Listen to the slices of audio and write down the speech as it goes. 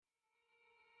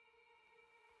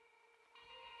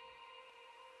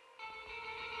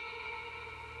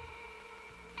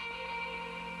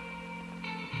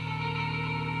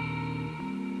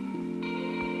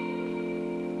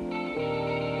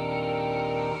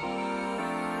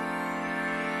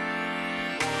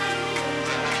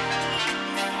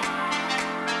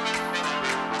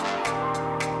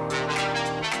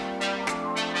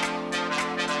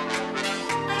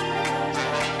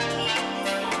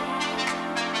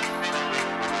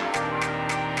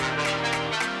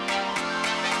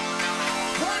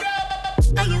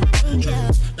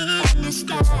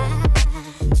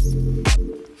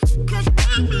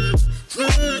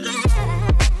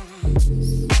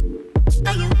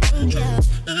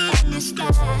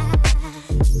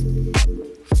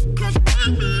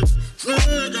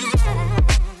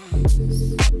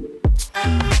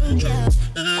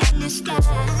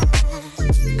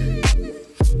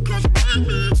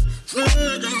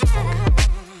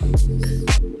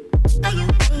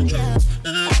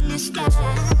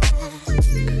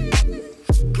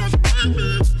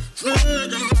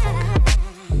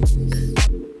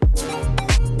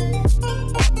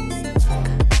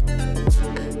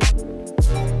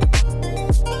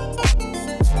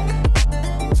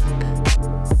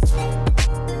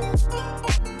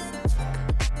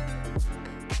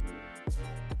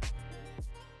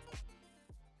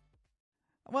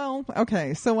Well,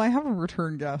 okay, so I have a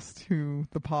return guest to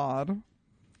the pod.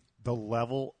 The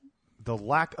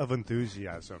lack of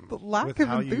enthusiasm. The lack of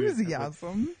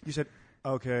enthusiasm? You said,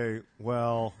 okay,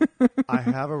 well, I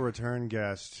have a return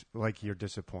guest, like you're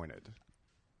disappointed.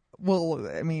 Well,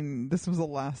 I mean, this was a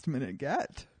last-minute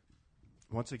get.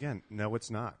 Once again, no, it's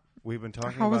not. We've been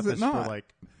talking How about is it this not? for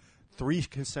like 3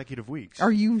 consecutive weeks.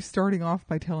 Are you starting off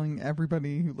by telling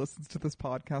everybody who listens to this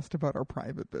podcast about our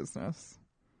private business?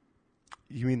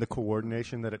 You mean the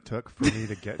coordination that it took for me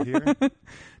to get here?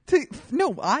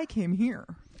 No, I came here.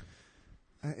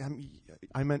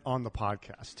 I meant on the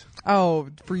podcast. Oh,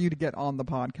 for you to get on the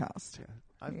podcast.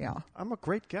 Yeah. I'm a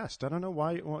great guest. I don't know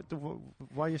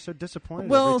why you're so disappointed.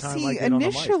 Well, every time I see, get on the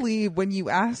mic. initially when you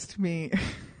asked me,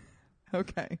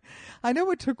 okay, I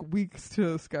know it took weeks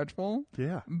to schedule.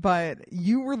 Yeah. But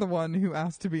you were the one who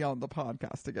asked to be on the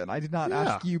podcast again. I did not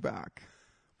ask you back.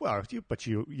 Well,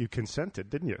 you consented,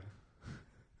 didn't you?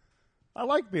 I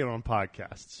like being on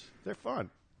podcasts. They're fun.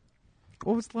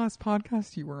 What was the last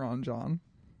podcast you were on, John?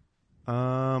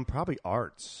 Probably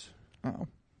Arts. Oh.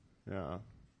 Yeah.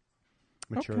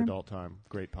 Mature Okay. Adult Time.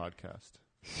 Great podcast.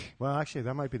 Well, actually,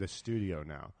 that might be the studio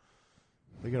now.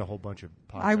 They get a whole bunch of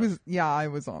podcasts. I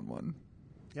was on one.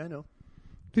 Yeah, I know.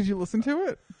 Did you listen to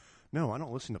it? No, I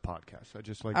don't listen to podcasts. I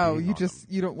just like Oh, being on them.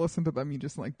 you don't listen to them, you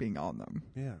just like being on them.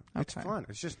 Yeah. It's Okay. fun.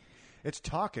 It's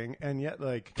talking, and yet,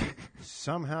 like,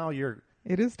 somehow you're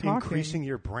It is talking. increasing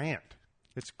your brand.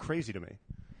 It's crazy to me.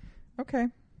 Okay.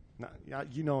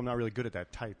 I'm not really good at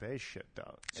that type A shit,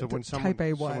 though. So when type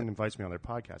A what? someone invites me on their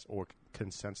podcast or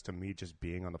consents to me just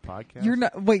being on the podcast,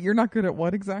 You're not good at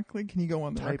what exactly? Can you go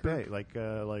on the type record?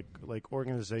 A, like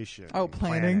organization. Oh,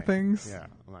 planning things? Yeah,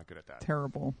 I'm not good at that.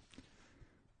 Terrible.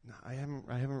 No, I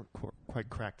haven't quite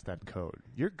cracked that code.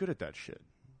 You're good at that shit.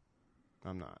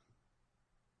 I'm not.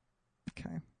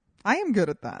 Okay. I am good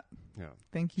at that. Yeah.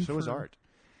 Thank you So is Art.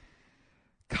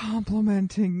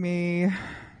 Complimenting me.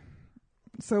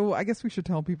 So I guess we should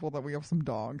tell people that we have some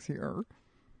dogs here.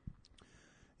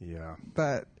 Yeah.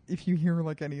 That if you hear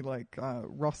like any like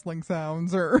rustling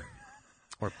sounds or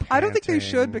Or I don't think they panting.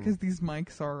 should because these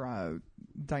mics are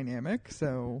dynamic,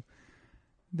 so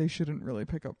they shouldn't really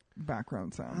pick up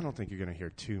background sound. I don't think you're going to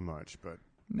hear too much, but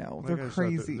No, like they're I said,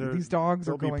 crazy. These dogs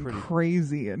are they'll be going pretty-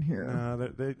 crazy in here.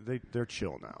 they're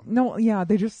chill now. No, yeah,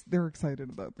 they're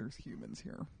excited that there's humans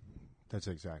here. That's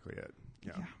exactly it.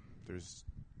 Yeah. Yeah.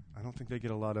 I don't think they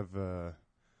get a lot of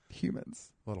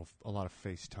Humans. a lot of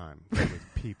FaceTime with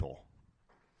people.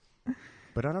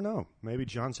 But I don't know. Maybe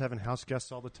John's having house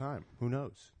guests all the time. Who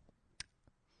knows?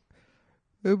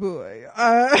 Oh boy.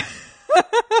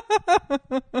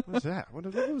 What was that? What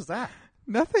was that?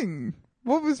 Nothing.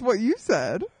 What was what you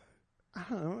said? I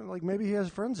don't know. Like maybe he has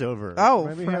friends over. Oh,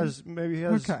 maybe friends. he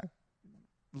has Okay.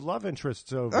 love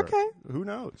interests over. Okay. Who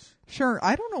knows? Sure,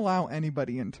 I don't allow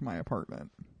anybody into my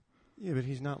apartment. Yeah, but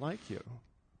he's not like you.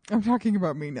 I'm talking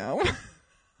about me now.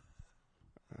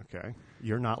 Okay.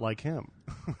 You're not like him.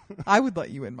 I would let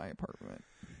you in my apartment.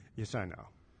 Yes, I know.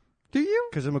 Do you?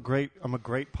 Because I'm a great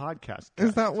podcast guest.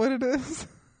 Is that what it is?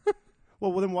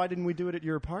 Well, then why didn't we do it at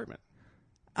your apartment?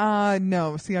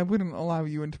 No. See, I wouldn't allow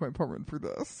you into my apartment for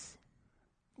this.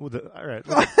 Well, all right.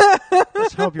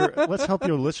 Let's help your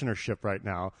listenership right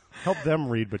now. Help them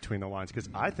read between the lines because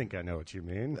I think I know what you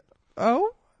mean.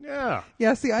 Oh? Yeah.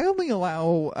 Yeah, see, I only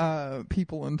allow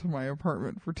people into my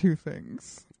apartment for 2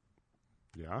 things.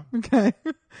 Yeah. Okay.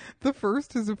 The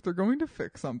first is if they're going to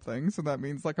fix something, so that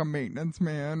means like a maintenance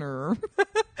man or,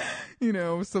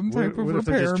 some type of what if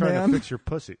they're just trying to repairman. fix your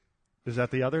pussy? Is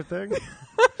that the other thing?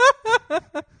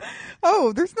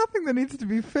 Oh, there's nothing that needs to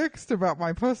be fixed about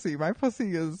my pussy. My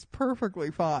pussy is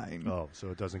perfectly fine. Oh, so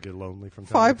it doesn't get lonely from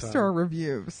time to time? 5-star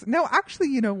reviews. No, actually,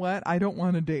 you know what? I don't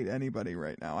want to date anybody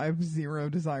right now. I have zero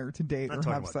desire to date Not or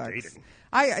talking have about sex. dating.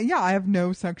 I have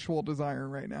no sexual desire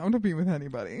right now to be with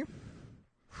anybody.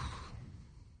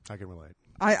 I can relate.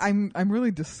 I'm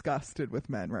really disgusted with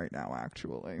men right now,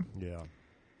 actually. Yeah.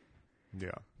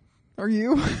 Yeah. Are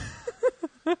you?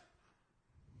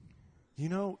 You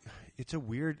know, it's a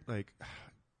weird, like,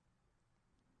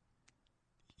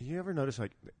 you ever notice,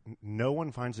 like, no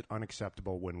one finds it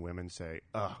unacceptable when women say,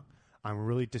 ugh, I'm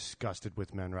really disgusted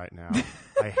with men right now.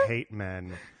 I hate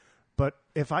men. But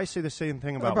if I say the same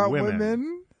thing about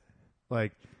women,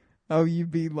 like, oh,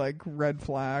 you'd be like red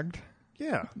flagged.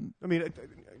 Yeah. I mean,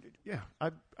 yeah,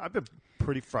 I've been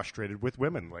pretty frustrated with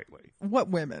women lately. What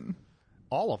women?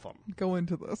 All of them. Go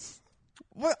into this.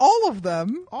 What, all of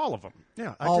them? All of them.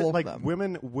 Yeah. All of like them.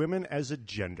 Women as a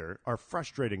gender are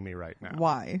frustrating me right now.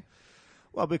 Why?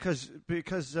 Well, because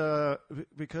I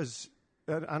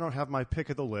don't have my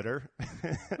pick of the litter.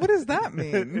 What does that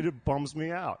mean? It bums me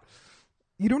out.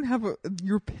 You don't have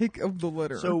your pick of the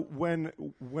litter. So when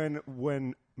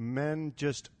men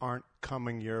just aren't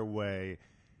coming your way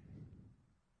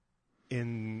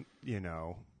in, you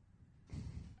know.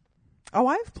 Oh,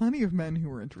 I have plenty of men who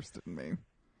are interested in me.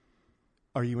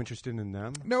 Are you interested in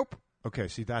them? Nope. Okay,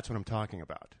 see, that's what I'm talking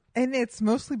about. And it's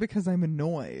mostly because I'm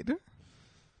annoyed.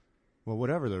 Well,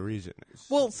 whatever the reason is.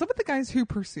 Well, some of the guys who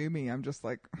pursue me, I'm just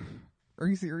like, are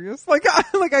you serious? Like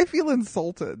I feel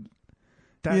insulted.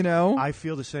 You know? I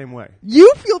feel the same way.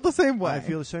 You feel the same way. I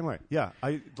feel the same way. Yeah.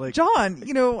 John,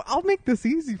 you know, I'll make this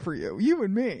easy for you. You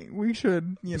and me. We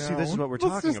should, you know. See, this is what we're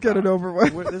talking about. Let's just get it over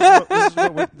with.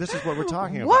 This is what we're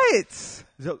talking about. What?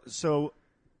 So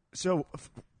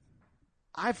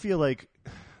I feel like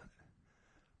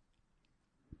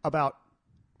about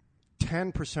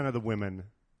 10% of the women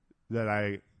that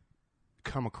I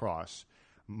come across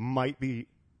might be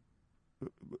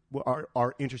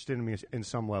are interested in me in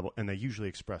some level, and they usually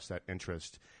express that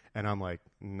interest. And I'm like,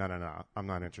 no, I'm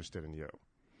not interested in you.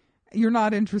 You're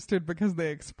not interested because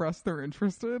they express they're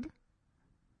interested?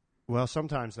 Well,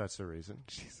 sometimes that's the reason.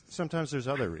 Jesus. Sometimes there's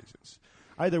other reasons.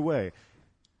 Either way,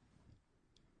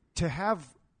 have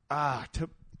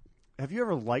you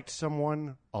ever liked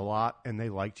someone a lot and they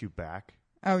liked you back?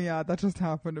 Oh yeah, that just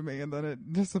happened to me, and then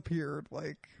it disappeared.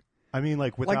 Like, I mean,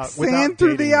 like without sand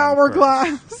through the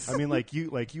hourglass. I mean, like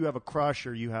you have a crush,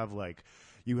 or you have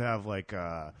you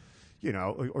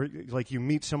know, or like you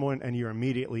meet someone and you're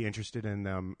immediately interested in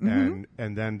them, Mm-hmm.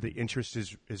 and then the interest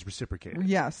is reciprocated.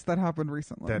 Yes, that happened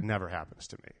recently. That never happens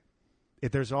to me.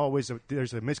 There's always a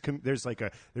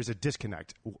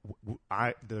disconnect.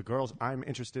 The girls I'm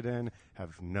interested in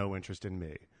have no interest in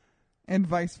me, and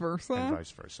vice versa. and vice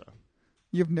versa.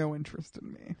 You have no interest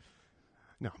in me.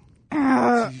 No.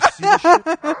 You see this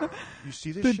shit? You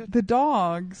see this shit? The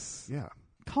dogs. Yeah.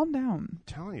 Calm down. I'm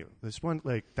telling you, this one,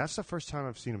 like, that's the first time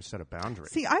I've seen him set a boundary.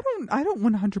 See, I don't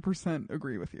 100%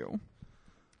 agree with you.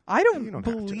 I don't You don't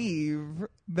believe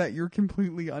that you're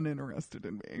completely uninterested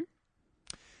in me.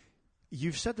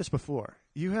 You've said this before.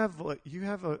 You have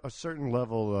a certain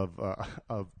level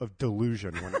of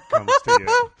delusion when it comes to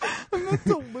you. I'm not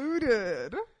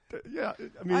deluded. Yeah,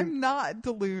 I mean, I'm not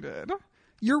deluded.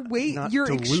 You're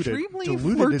deluded. extremely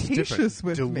Deluded is flirtatious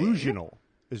with me. Delusional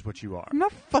is what you are. I'm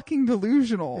not fucking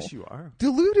delusional. Yes, you are.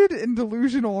 Deluded and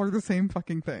delusional are the same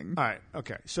fucking thing. All right.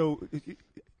 Okay. So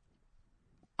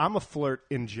I'm a flirt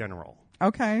in general.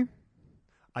 Okay.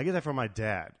 I get that from my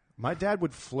dad. My dad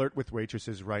would flirt with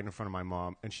waitresses right in front of my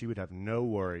mom, and she would have no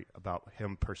worry about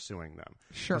him pursuing them.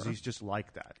 Sure. Because he's just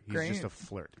like that. He's Great. just a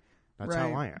flirt. That's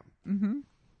Right. how I am. Mm-hmm.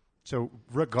 So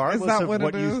regardless Is that of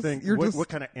what you is? think, what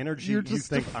kind of energy you're you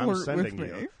just think a I'm flirt sending with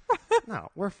you. me. No,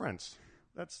 we're friends.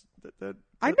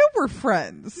 I know we're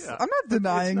friends. Yeah. I'm not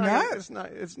denying that.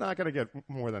 It's not going to get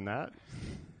more than that.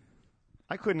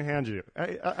 I couldn't handle you.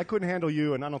 I couldn't handle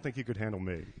you, and I don't think you could handle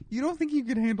me. You don't think you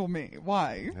could handle me?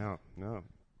 Why? No.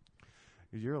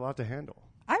 You're a lot to handle.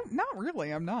 I'm not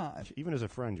really. I'm not. Even as a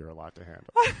friend, you're a lot to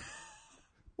handle.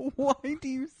 Why do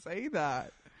you say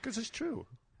that? Because it's true.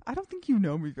 I don't think you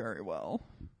know me very well.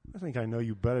 I think I know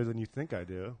you better than you think I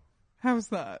do. How's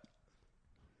that?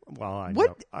 Well, I What?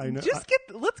 know. I know.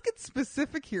 Let's get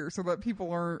specific here so that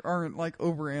people aren't like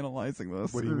overanalyzing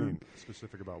this. What do you mean?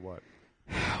 Specific about what?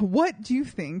 What do you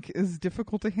think is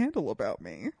difficult to handle about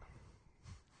me?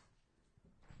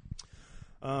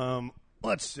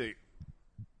 Let's see.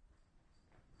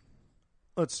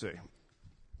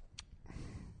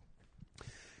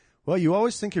 Well, you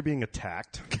always think you're being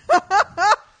attacked.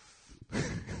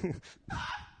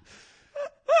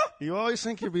 You always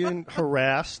think you're being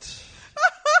harassed.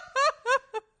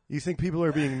 You think people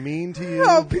are being mean to you,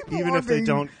 even if they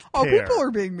don't care. Oh, people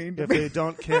are being mean to me. If they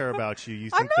don't care about you, you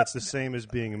think that's the same as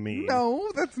being mean.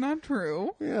 No, that's not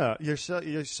true. Yeah, you're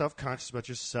self-conscious about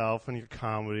yourself and your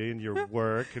comedy and your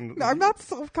work. And No, I'm not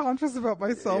self-conscious about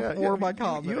myself or my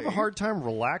comedy. You have a hard time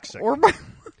relaxing. Or my...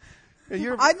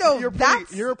 I know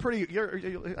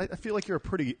I feel like you're a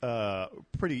pretty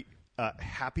a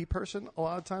happy person a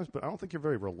lot of times, but I don't think you're a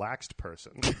very relaxed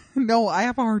person. No, I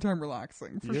have a hard time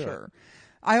relaxing for sure.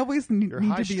 I always need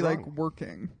to be like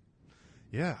working.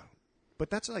 Yeah, but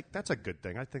that's a good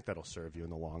thing. I think that'll serve you in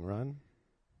the long run.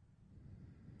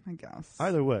 I guess.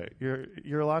 Either way,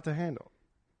 you're a lot to handle.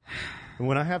 And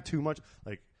when I have too much,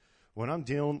 like when I'm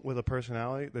dealing with a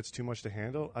personality that's too much to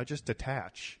handle, I just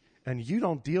detach. And you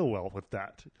don't deal well with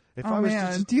that. If oh,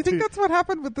 man. Do you think that's what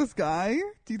happened with this guy?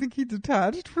 Do you think he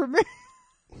detached from me?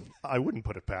 I wouldn't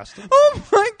put it past him. Oh,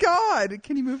 my God.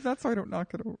 Can you move that so I don't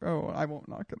knock it over? Oh, I won't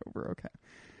knock it over. Okay.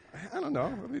 I don't know.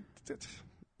 I mean,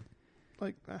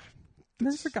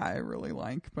 there's a guy I really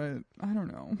like, but I don't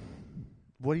know.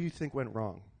 What do you think went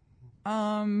wrong?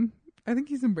 I think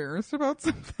he's embarrassed about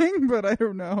something, but I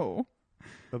don't know.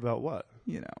 About what?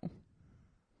 You know.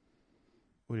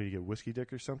 What, did you get whiskey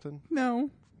dick or something? No.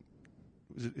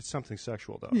 It's something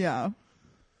sexual, though. Yeah.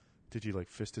 Did you, like,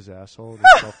 fist his asshole and be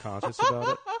self-conscious about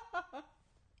it?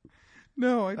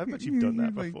 No. I bet you've done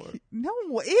that before. No.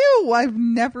 Ew. I've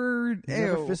never... You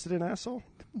never fisted an asshole?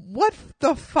 What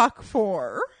the fuck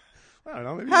for? I don't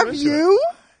know. Maybe have you?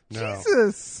 No.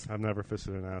 Jesus. I've never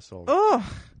fisted an asshole. Ugh.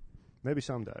 Maybe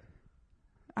someday.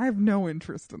 I have no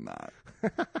interest in that.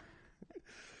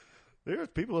 There's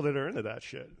people that are into that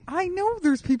shit. I know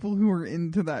there's people who are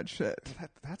into that shit.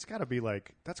 That's got to be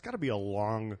a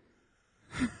long.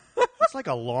 It's like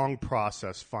a long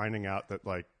process finding out that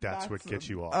like that's what gets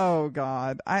you off. Oh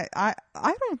God, I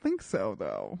don't think so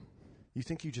though. You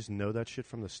think you just know that shit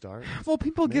from the start? Well,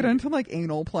 people get into like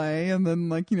anal play, and then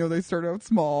like they start out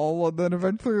small, and then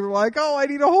eventually they're like, oh, I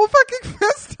need a whole fucking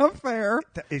fist up there.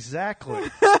 Exactly.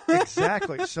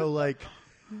 So like,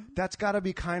 that's got to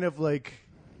be kind of like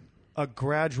a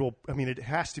gradual. I mean, it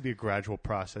has to be a gradual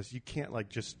process. You can't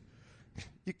like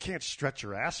you can't stretch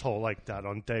your asshole like that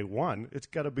on day one. It's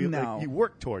got to be like you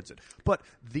work towards it. But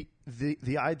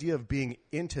the idea of being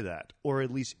into that, or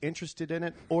at least interested in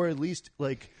it, or at least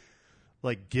like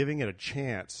giving it a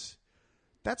chance,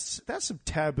 that's some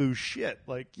taboo shit.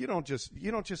 Like you don't just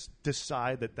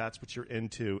decide that that's what you're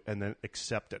into and then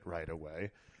accept it right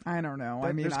away. I don't know.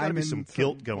 I mean, there's got to be some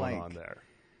guilt going on there.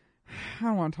 I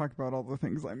don't want to talk about all the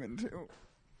things I'm into.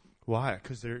 Why?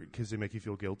 Because they make you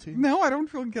feel guilty? No, I don't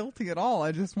feel guilty at all.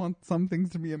 I just want some things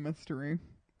to be a mystery.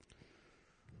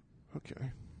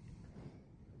 Okay.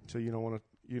 So you don't want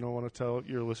to tell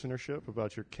your listenership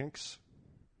about your kinks?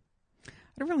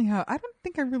 I don't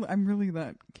think I'm really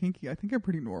that kinky. I think I'm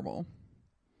pretty normal.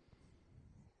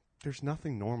 There's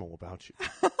nothing normal about you.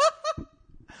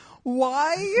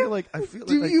 Why? I feel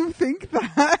Do you think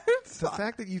that? The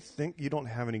fact that you think you don't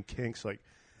have any kinks, like,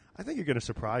 I think you're going to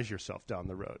surprise yourself down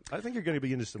the road. I think you're going to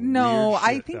be into some weird shit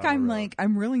I think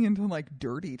I'm really into like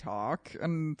dirty talk,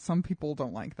 and some people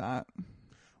don't like that.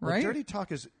 Right? Well, dirty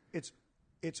talk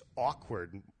it's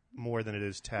awkward more than it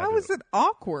is taboo. How is it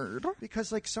awkward?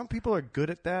 Because like some people are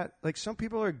good at that. Like some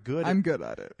people are good. I'm good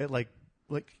at it. At like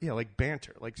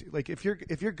banter. Like if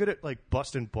you're good at like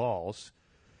busting balls,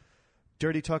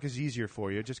 dirty talk is easier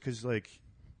for you just because like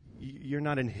you're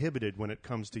not inhibited when it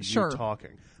comes to you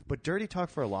talking. But dirty talk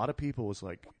for a lot of people is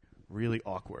like really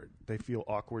awkward. They feel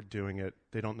awkward doing it.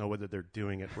 They don't know whether they're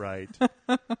doing it right.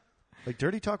 Like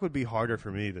dirty talk would be harder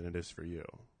for me than it is for you.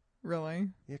 Really?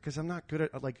 Yeah, because I'm not good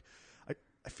at like.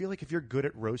 I feel like if you're good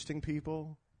at roasting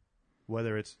people,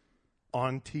 whether it's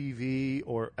on TV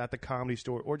or at the Comedy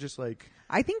Store or just like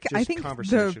I think I don't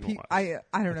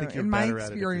know. In my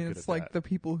experience, like the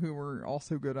people who are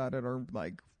also good at it are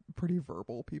like pretty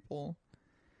verbal people.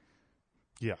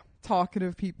 Yeah.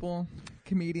 Talkative people,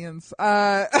 comedians.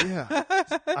 Yeah,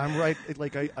 I'm right.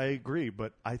 Like I agree,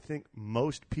 but I think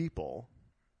most people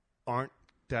aren't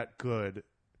that good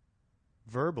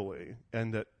verbally,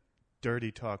 and that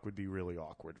dirty talk would be really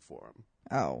awkward for them.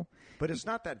 Oh. But it's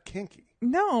not that kinky.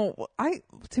 No,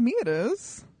 to me it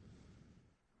is.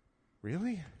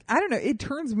 Really? I don't know. It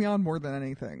turns me on more than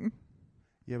anything.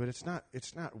 Yeah, but it's not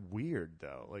weird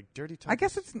though. Like dirty talk. I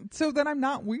guess so then I'm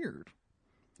not weird.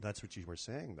 That's what you were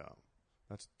saying though.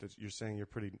 That's you're saying you're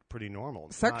pretty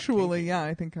normal. Sexually, yeah,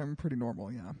 I think I'm pretty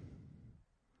normal, yeah.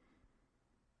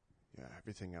 Yeah,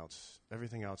 everything else,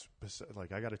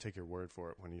 like I got to take your word for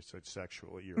it when you said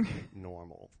sexually, you're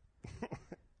normal.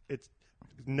 It's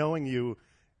knowing you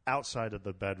outside of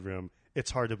the bedroom,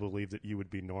 it's hard to believe that you would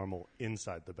be normal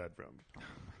inside the bedroom. Oh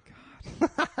my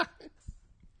God.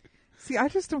 See, I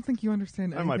just don't think you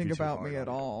understand anything about me at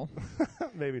all.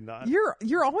 Maybe not.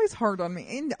 You're always hard on me.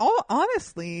 And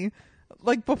honestly,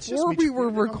 like before we were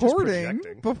recording,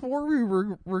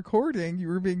 you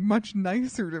were being much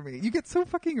nicer to me. You get so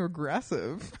fucking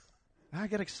aggressive. I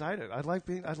get excited. I like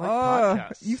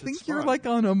podcasts. You think you're like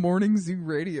on a morning zoo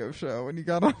radio show and you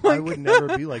gotta like... I would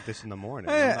never be like this in the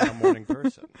morning. I'm not a morning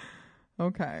person.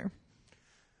 Okay.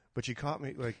 But you caught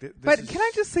me like this. But can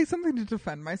I just say something to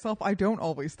defend myself? I don't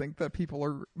always think that people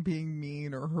are being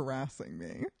mean or harassing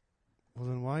me. Well,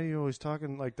 then why are you always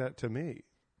talking like that to me?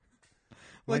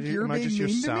 Like you're being mean to me? Am I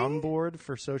just your soundboard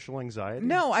for social anxiety?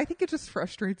 No, I think it just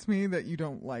frustrates me that you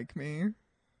don't like me.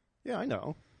 Yeah, I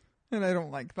know. And I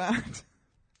don't like that.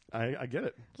 I get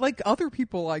it. Like other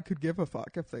people, I could give a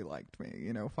fuck if they liked me.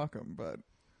 You know, fuck them. But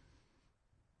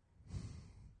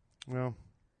well,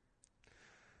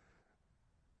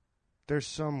 there's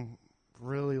some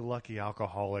really lucky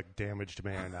alcoholic damaged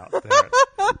man out there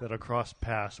that'll cross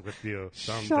paths with you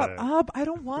someday. Shut up. I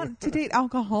don't want to date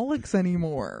alcoholics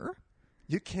anymore.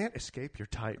 You can't escape your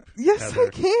type. Yes, Heather. I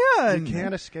can. You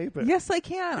can't escape it. Yes, I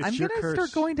can. I'm going to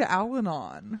start going to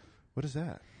Al-Anon. What is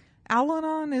that?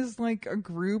 Al-Anon is like a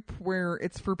group where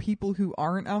it's for people who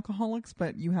aren't alcoholics,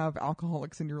 but you have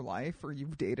alcoholics in your life or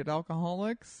you've dated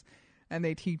alcoholics, and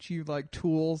they teach you like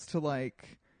tools to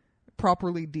like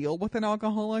properly deal with an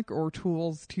alcoholic or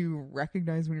tools to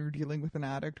recognize when you're dealing with an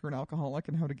addict or an alcoholic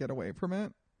and how to get away from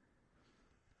it.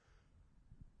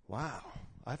 Wow.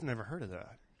 I've never heard of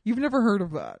that. You've never heard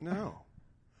of that? No.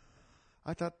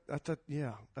 I thought,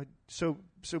 yeah. So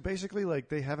basically, like,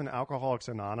 they have an Alcoholics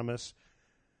Anonymous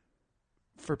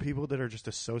for people that are just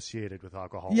associated with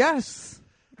alcohol. Yes.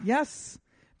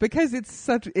 Because it's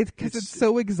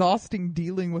so exhausting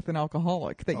dealing with an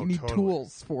alcoholic that you need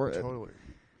tools for it. Totally.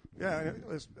 Yeah,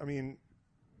 I mean,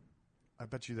 I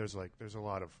bet you there's a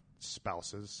lot of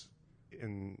spouses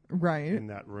in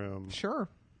that room. Sure.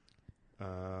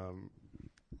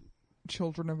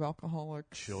 Children of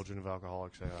alcoholics. Yeah,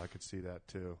 I could see that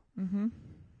too. Mm-hmm.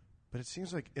 But it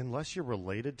seems like unless you're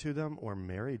related to them or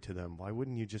married to them, why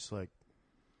wouldn't you just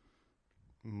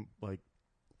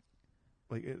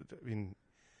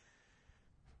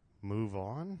move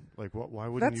on? Like, why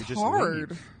wouldn't you just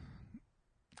hard. Leave?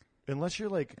 Unless you're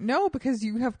like... No, because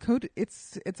you have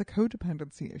it's a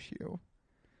codependency issue.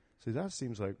 See, that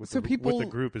seems like what the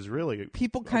group is really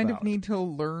people kind of need to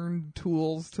learn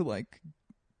tools to like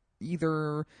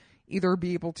either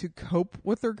be able to cope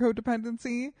with their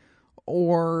codependency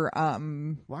or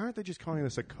why aren't they just calling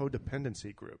this a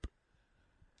codependency group?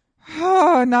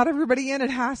 Not everybody in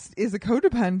it is a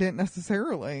codependent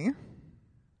necessarily.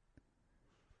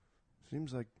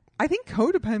 Seems like I think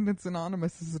Codependence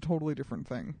Anonymous is a totally different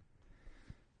thing.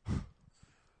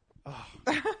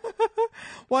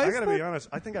 I gotta be honest,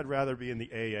 I think I'd rather be in the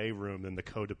AA room than the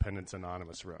Codependence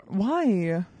Anonymous room.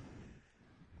 Why?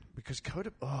 Because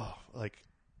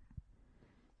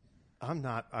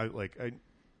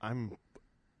I'm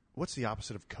what's the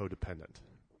opposite of codependent?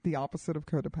 The opposite of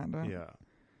codependent? Yeah.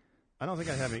 I don't think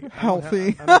I have any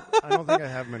healthy. I don't think I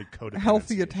have many codependency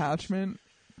healthy issues. Attachment.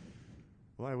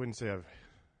 Well, I wouldn't say I have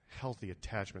healthy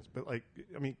attachments, but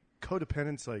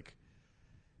codependence,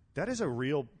 that's a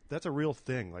real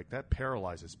thing. Like, that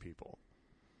paralyzes people.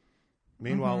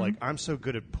 Meanwhile, I'm so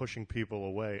good at pushing people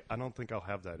away, I don't think I'll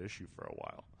have that issue for a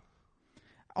while.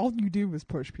 All you do is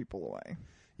push people away.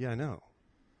 Yeah, I know.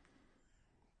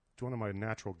 It's one of my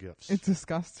natural gifts. It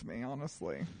disgusts me,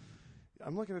 honestly.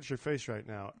 I'm looking at your face right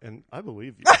now, and I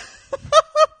believe you.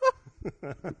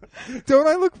 Don't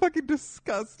I look fucking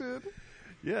disgusted?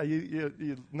 Yeah,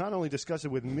 you not only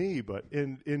disgusted with me, but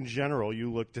in general,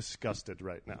 you look disgusted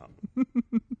right now.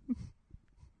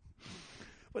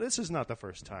 But this is not the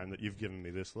first time that you've given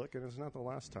me this look, and it's not the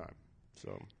last time.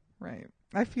 So right.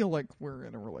 I feel like we're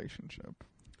in a relationship.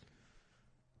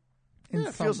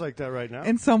 It feels like that right now.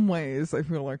 In some ways, I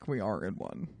feel like we are in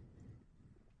one.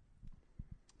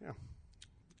 Yeah.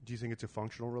 Do you think it's a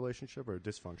functional relationship or a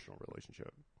dysfunctional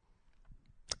relationship?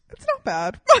 It's not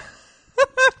bad.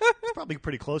 It's probably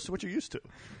pretty close to what you're used to.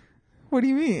 What do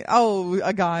you mean? Oh,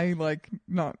 a guy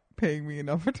not paying me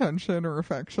enough attention or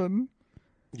affection.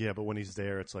 Yeah, but when he's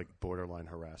there, it's like borderline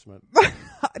harassment.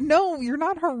 No, you're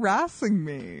not harassing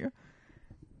me.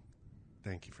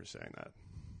 Thank you for saying that.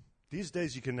 These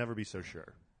days, you can never be so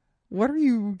sure. What are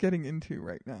you getting into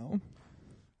right now?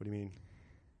 What do you mean?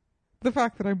 The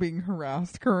fact that I'm being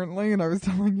harassed currently, and I was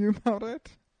telling you about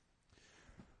it.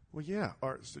 Well, yeah.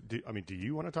 Do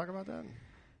you want to talk about that?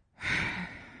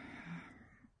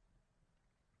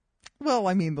 Well,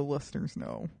 I mean, the listeners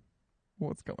know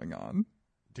what's going on.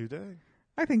 Do they?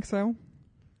 I think so.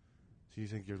 So you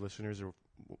think your listeners are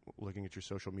looking at your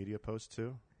social media posts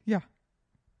too? Yeah,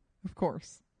 of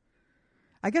course.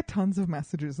 I get tons of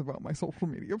messages about my social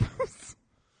media posts.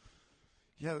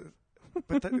 Yeah,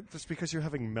 But that's because you're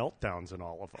having meltdowns in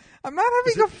all of them. I'm not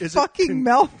having a fucking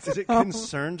meltdown. Is it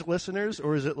concerned listeners,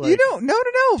 or is it like... You don't... No.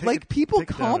 Like, people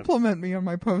compliment me on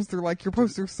my posts. They're like, your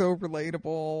posts are so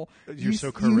relatable. You're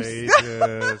so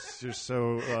courageous. You're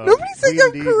so... Nobody's saying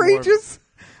I'm courageous.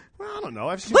 Well, I don't know.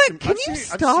 I've seen Like, can you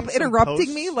stop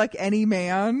interrupting me like any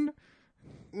man?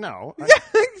 No.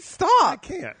 Stop. I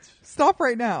can't. Stop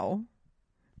right now.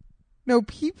 No,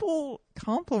 people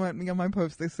compliment me on my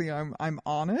posts. They say I'm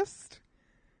honest,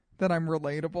 that I'm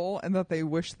relatable, and that they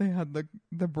wish they had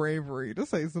the bravery to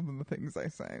say some of the things I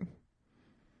say.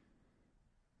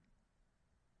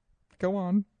 Go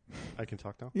on. I can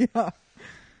talk now? Yeah.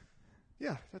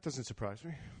 Yeah, that doesn't surprise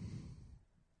me.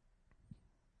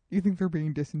 You think they're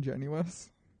being disingenuous?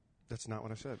 That's not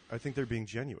what I said. I think they're being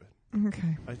genuine.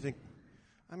 Okay. I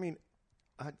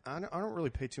don't really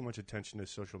pay too much attention to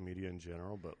social media in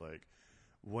general, but like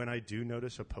when I do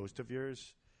notice a post of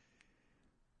yours,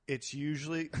 it's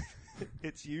usually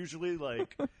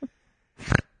like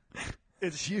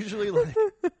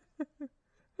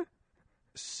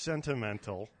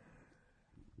sentimental.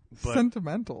 But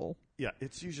sentimental. Yeah,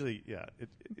 it's usually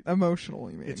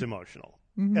emotional. You mean it's emotional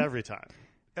every time.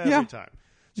 Every time.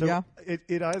 So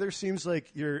it either seems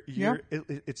like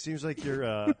it seems like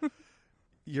you're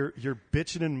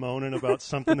bitching and moaning about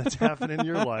something that's happening in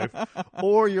your life,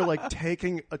 or you're like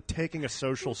taking a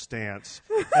social stance.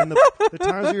 And the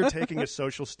times where you're taking a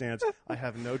social stance, I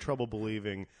have no trouble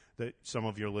believing that some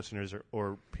of your listeners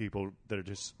or people that are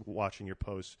just watching your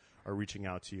posts are reaching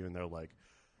out to you and they're like,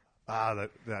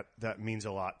 that means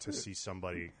a lot to see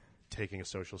somebody taking a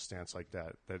social stance like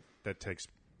that takes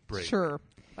bravery. Sure.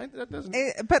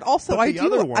 But also, I do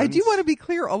want to be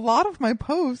clear. A lot of my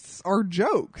posts are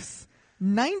jokes.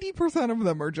 90% of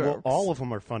them are jokes. Well, all of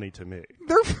them are funny to me.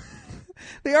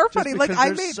 They are funny. Like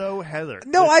they're so Heather.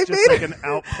 No, I made like an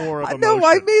outpour of emotion. No,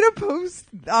 I made a post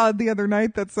the other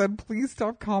night that said, "Please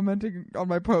stop commenting on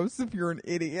my posts if you're an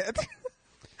idiot."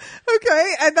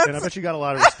 Okay, and I bet you got a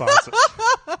lot of responses.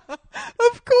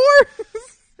 Of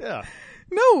course. Yeah.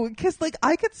 No, because like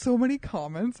I get so many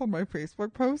comments on my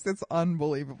Facebook post, it's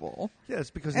unbelievable. Yeah, it's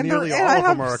because nearly all of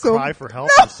them are a cry for help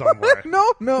in some way.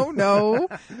 No,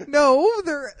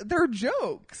 they're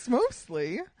jokes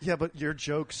mostly. Yeah, but your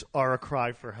jokes are a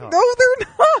cry for help. No, they're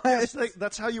not.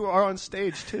 That's how you are on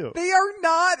stage too. They are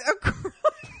not a cry.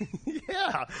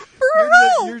 Yeah,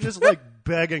 help. You're just like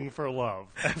begging for love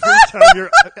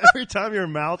every time your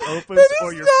mouth opens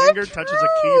or your finger touches a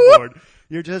keyboard.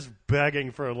 You're just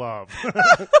begging for love.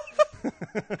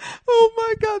 Oh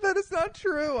my God, that is not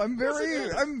true. I'm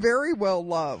very well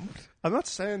loved. I'm not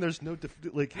saying there's no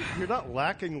you're not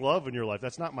lacking love in your life.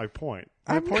 That's not my point.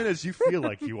 My point is you feel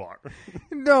like you are.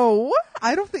 No,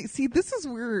 I don't think. See, this is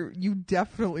where you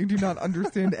definitely do not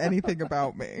understand anything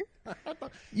about me.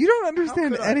 You don't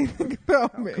understand anything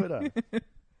about me. Could I?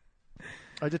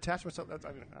 I detach myself. I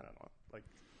don't know. Like,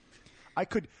 I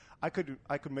could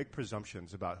make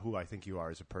presumptions about who I think you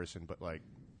are as a person, but like,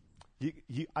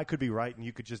 I could be right and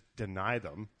you could just deny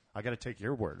them. I got to take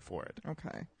your word for it.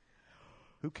 Okay.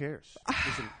 Who cares?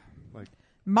 Like,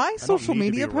 my social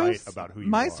media posts. Right about who you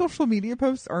my are. Social media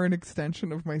posts are an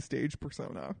extension of my stage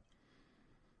persona.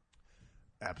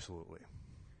 Absolutely.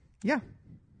 Yeah.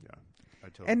 Yeah. I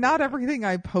totally and not everything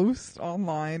I post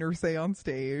online or say on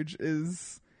stage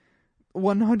is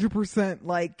 100%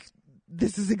 like,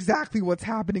 this is exactly what's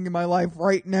happening in my life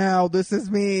right now. This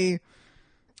is me.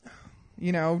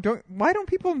 You know, why don't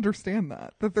people understand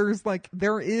that? That there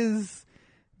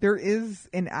is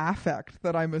an affect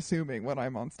that I'm assuming when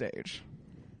I'm on stage.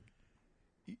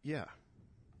 Yeah.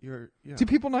 Do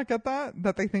people not get that?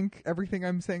 That they think everything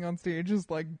I'm saying on stage is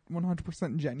like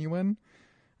 100% genuine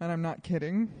and I'm not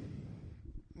kidding?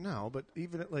 No, but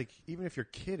even if you're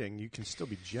kidding, you can still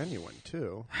be genuine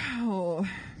too. Oh.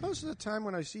 Most of the time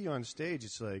when I see you on stage,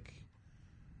 it's like,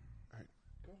 all right,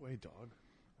 go away, dog.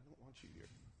 I don't want you here.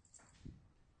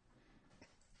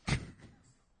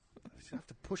 I just have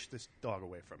to push this dog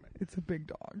away from me. It's a big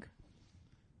dog.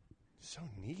 So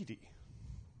needy.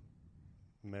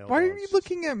 Male Why dogs. are you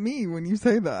looking at me when you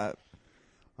say that?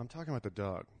 I'm talking about the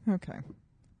dog. Okay.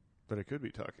 But I could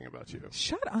be talking about you.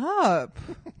 Shut up.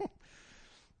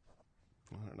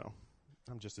 I don't know.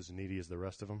 I'm just as needy as the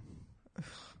rest of them.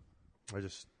 I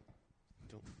just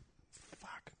don't.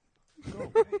 Fuck. Go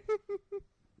away.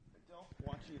 I don't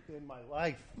want you in my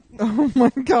life. Oh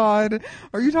my God.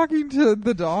 Are you talking to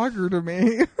the dog or to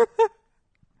me?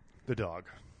 The dog.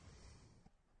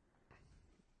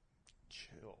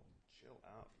 Chill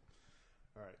out.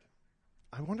 All right.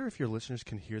 I wonder if your listeners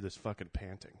can hear this fucking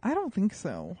panting. I don't think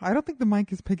so. I don't think the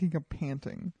mic is picking up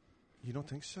panting. You don't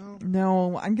think so?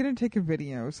 No, I'm going to take a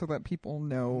video so that people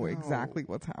know exactly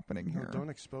what's happening here. Don't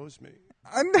expose me.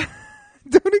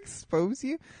 Don't expose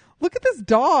you? Look at this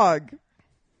dog.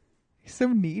 He's so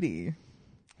needy.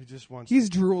 He just wants... He's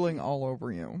drooling all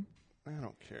over you. I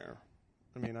don't care.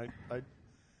 I mean, I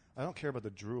don't care about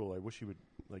the drool. I wish he would,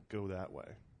 like, go that way.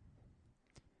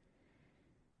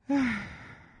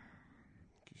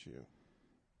 Gives you...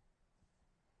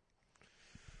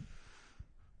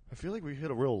 I feel like we hit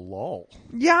a real lull.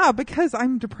 Yeah, because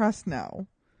I'm depressed now.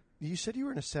 You said you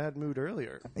were in a sad mood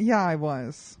earlier. Yeah, I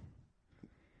was.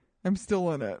 I'm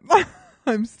still in it.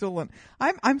 I'm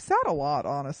sad a lot,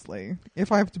 honestly,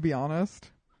 if I have to be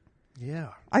honest.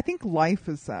 Yeah. I think life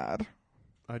is sad.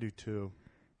 I do too.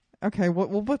 Okay,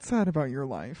 what's sad about your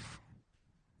life?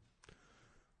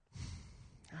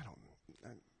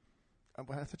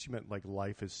 I thought you meant like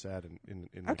life is sad in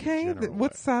okay, like a general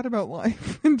what's way. sad about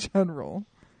life in general?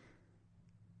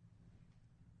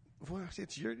 Well,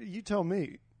 you tell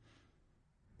me.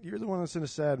 You're the one that's in a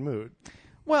sad mood.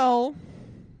 Well,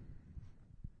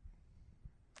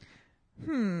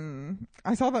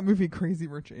 I saw that movie Crazy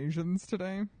Rich Asians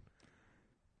today.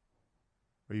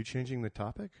 Are you changing the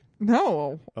topic?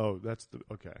 No. Oh, that's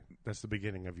the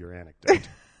beginning of your anecdote.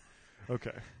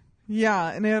 Okay. Yeah,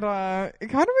 and it kind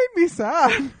of made me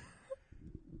sad.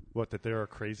 What, that there are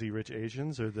crazy rich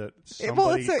Asians, or that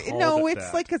somebody called it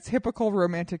that? Like a typical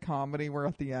romantic comedy where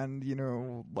at the end,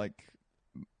 like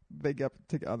they get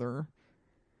together.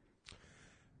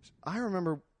 I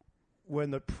remember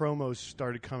when the promos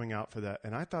started coming out for that,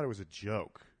 and I thought it was a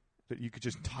joke that you could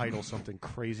just title something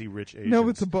Crazy Rich Asians. No,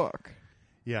 it's a book.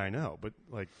 Yeah, I know, but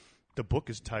like the book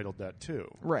is titled that too.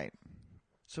 Right.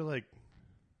 So like,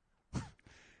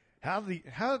 how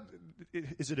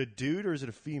is it a dude or is it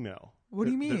a female? What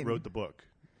do you mean? That wrote the book.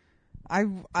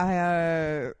 That's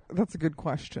a good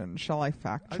question. Shall I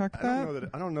fact check that?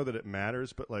 I don't know that it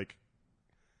matters, but like,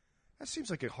 that seems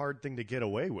like a hard thing to get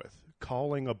away with.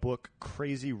 Calling a book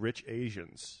 "Crazy Rich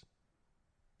Asians."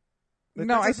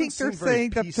 No, I think they're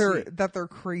saying that they're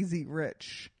crazy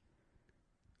rich.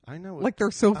 I know, like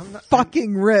they're so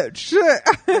fucking rich.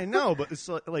 I know, but it's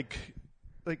like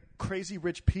crazy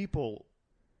rich people.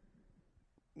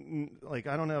 Like,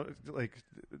 I don't know, like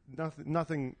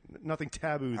nothing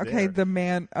taboo. Okay, there.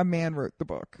 A man wrote the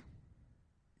book.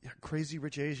 Yeah, Crazy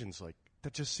Rich Asians. Like,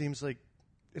 that just seems like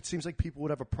people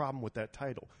would have a problem with that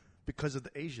title because of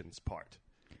the Asians part.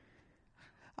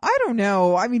 I don't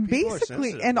know. I mean, People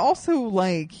basically, and also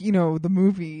like the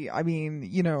movie. I mean,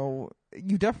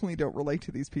 you definitely don't relate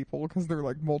to these people because they're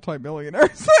like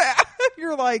multimillionaires.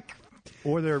 You're like,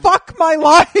 or they're fuck my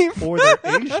life, or they're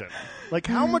Asian. Like,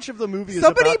 how much of the movie is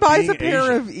somebody about buys being a pair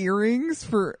Asian? of earrings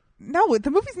for? No, the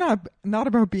movie's not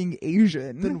about being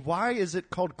Asian. Then why is it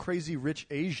called Crazy Rich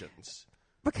Asians?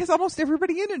 Because almost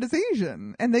everybody in it is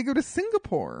Asian, and they go to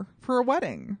Singapore for a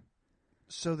wedding.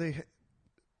 So they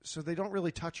don't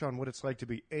really touch on what it's like to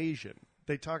be Asian.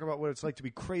 They talk about what it's like to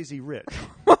be crazy rich.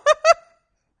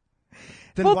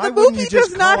 Then well, why the movie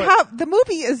does not have. The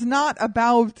movie is not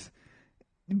about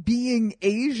being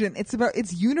Asian. It's about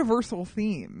its universal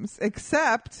themes.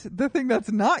 Except the thing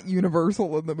that's not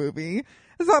universal in the movie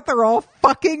is that they're all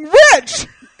fucking rich.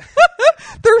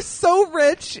 They're so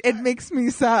rich, it makes me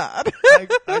sad. I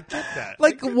get that.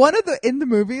 Like in the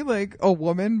movie, like a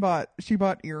woman bought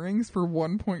earrings for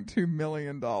 $1.2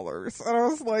 million, and I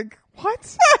was like,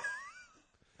 what?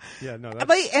 Yeah, no.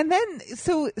 And then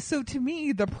so to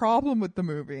me, the problem with the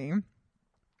movie.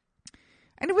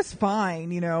 And it was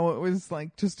fine, it was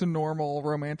like just a normal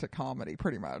romantic comedy,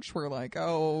 pretty much. Where like, I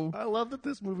love that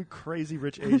this movie, Crazy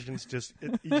Rich Asians,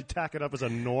 you tack it up as a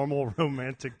normal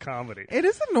romantic comedy. It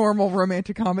is a normal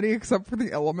romantic comedy, except for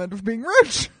the element of being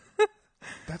rich.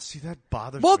 That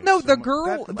bothers me. Well, no, so the much.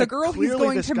 girl he's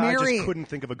going to marry. This guy just couldn't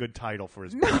think of a good title for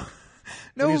his book.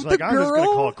 No, and he's like, I'm just going to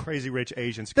call it Crazy Rich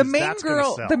Asians because that's going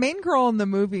to sell. The main girl in the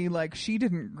movie, like, she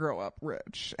didn't grow up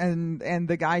rich, and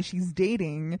the guy she's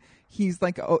dating, he's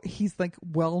like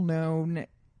well known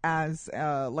as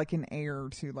like an heir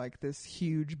to like this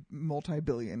huge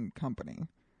multi-billion company,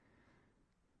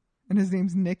 and his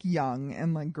name's Nick Young,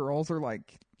 and like girls are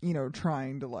like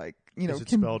trying to like Is it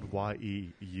spelled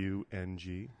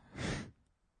Yeung?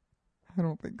 I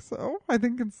don't think so. I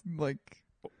think it's like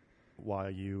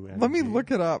Yung. Let me look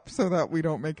it up so that we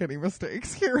don't make any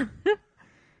mistakes here.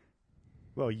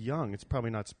 Well, Young, it's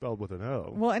probably not spelled with an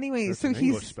O. Well, anyway, That's so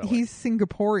he's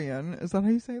Singaporean. Is that how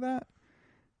you say that?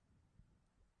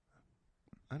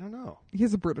 I don't know. He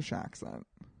has a British accent.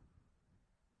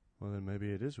 Well, then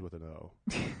maybe it is with an O.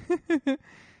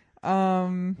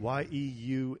 Yeung,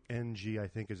 I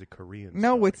think, is a Korean.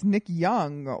 No, spelling. it's Nick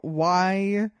Young.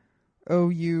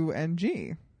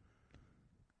 Oung.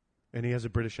 And he has a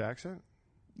British accent?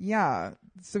 Yeah.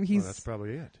 So he's... Oh, that's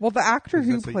probably it. Well, the actor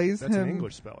who plays that's him... an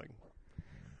English spelling.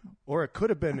 Or it could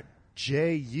have been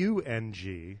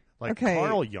Jung, like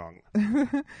Carl Jung.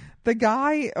 The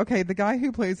guy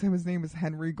who plays him, his name is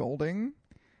Henry Golding.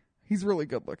 He's really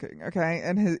good looking, okay?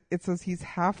 And it says he's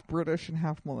half British and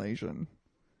half Malaysian.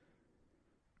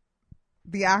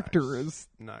 The actor is,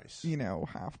 nice,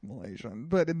 half Malaysian.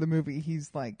 But in the movie,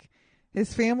 he's like...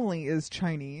 His family is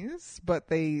Chinese, but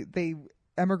they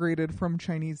emigrated from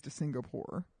Chinese to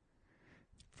Singapore.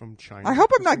 From China? I hope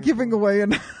I'm not giving away,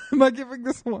 and I'm not giving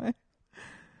this away.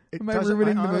 Am I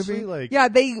ruining the movie? Yeah,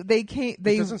 they came.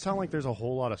 It doesn't sound like there's a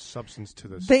whole lot of substance to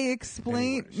this. They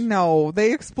explain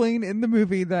in the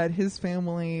movie that his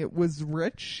family was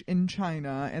rich in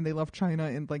China, and they left China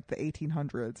in like the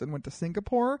 1800s and went to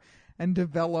Singapore and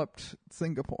developed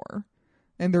Singapore.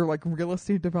 And they're like real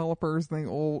estate developers.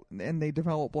 And they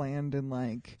develop land in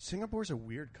like... Singapore's a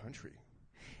weird country.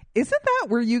 Isn't that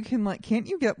where you can can't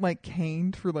you get like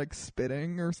caned for like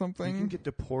spitting or something? You can get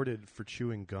deported for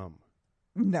chewing gum.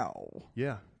 No.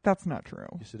 Yeah. That's not true.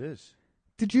 Yes, it is.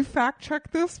 Did you fact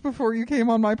check this before you came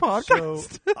on my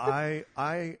podcast? So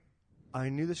I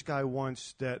knew this guy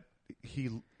once that he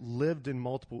lived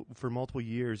for multiple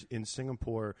years in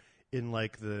Singapore in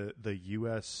like the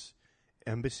U.S.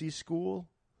 embassy school.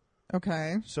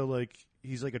 Okay. So like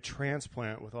he's like a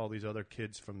transplant with all these other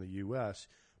kids from the U.S.,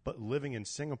 but living in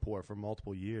Singapore for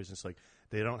multiple years. It's like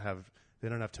they don't have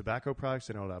tobacco products,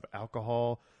 they don't have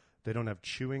alcohol, they don't have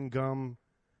chewing gum,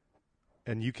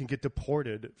 and you can get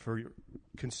deported for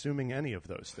consuming any of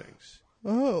those things.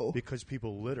 Oh. Because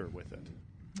people litter with it.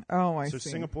 Oh, I see. So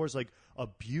Singapore's like a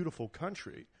beautiful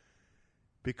country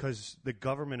because the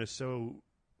government is so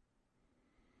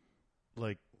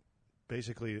like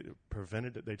basically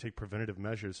they take preventative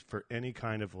measures for any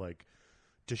kind of like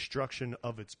destruction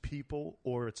of its people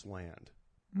or its land.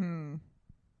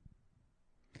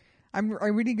 I'm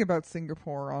reading about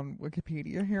Singapore on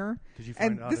Wikipedia here. Did you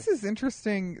find out? And this is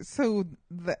interesting. So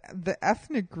the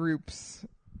ethnic groups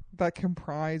that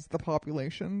comprise the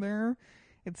population there,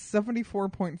 it's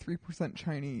 74.3%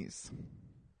 Chinese.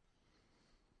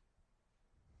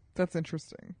 That's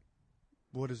interesting.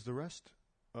 What is the rest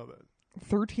of it?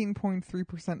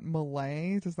 13.3%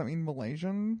 Malay. Does that mean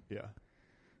Malaysian? Yeah.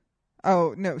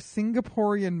 Oh, no.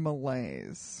 Singaporean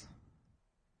Malays.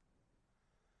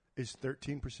 Is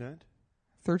 13%?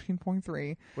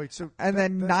 13.3. Wait, so... And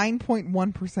then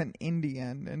 9.1%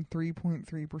 Indian and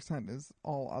 3.3% is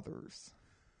all others.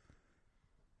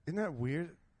 Isn't that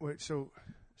weird? Wait, so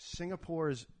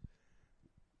Singapore's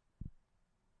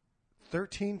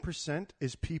 13%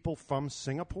 is people from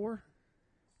Singapore?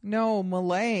 No,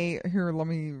 Malay. Here, let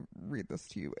me read this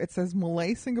to you. It says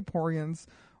Malay Singaporeans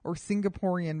or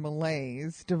Singaporean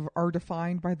Malays are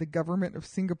defined by the government of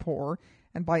Singapore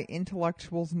and by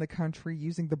intellectuals in the country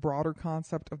using the broader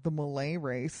concept of the Malay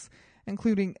race,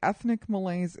 including ethnic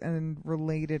Malays and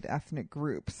related ethnic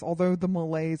groups. Although the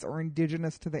Malays are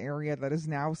indigenous to the area that is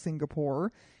now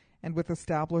Singapore, and with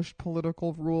established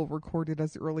political rule recorded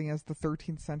as early as the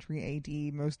 13th century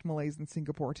AD, most Malays in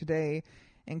Singapore today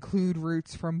include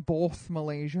roots from both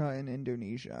Malaysia and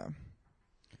Indonesia.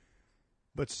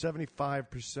 But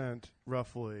 75%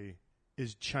 roughly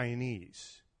is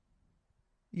Chinese.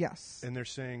 Yes. And they're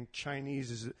saying Chinese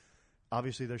is,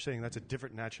 obviously they're saying that's a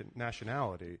different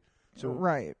nationality. So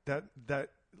right. That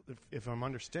if I'm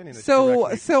understanding this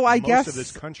correctly, I guess most of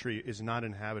this country is not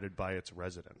inhabited by its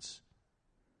residents.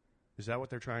 Is that what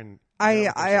they're trying?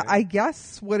 I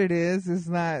guess what it is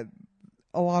that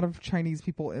a lot of Chinese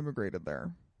people immigrated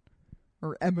there,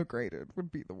 or emigrated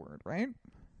would be the word, right?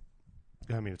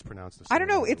 I mean, it's pronounced the same. I don't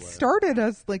know. It started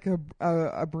as like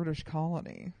a British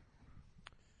colony.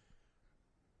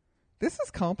 This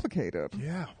is complicated.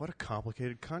 Yeah, what a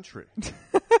complicated country.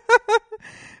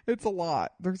 It's a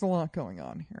lot. There's a lot going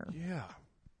on here. Yeah.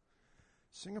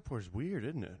 Singapore's weird,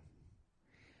 isn't it?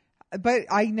 But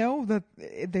I know that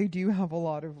they do have a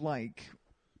lot of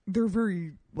they're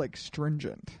very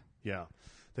stringent. Yeah.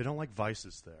 They don't like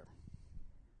vices there.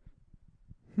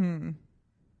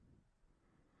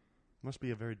 Must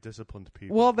be a very disciplined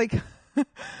people. Well,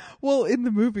 well, in the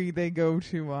movie they go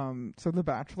to so the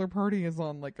bachelor party is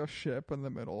on a ship in the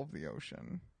middle of the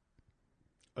ocean.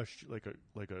 Like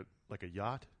a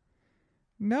yacht?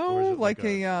 No, like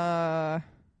a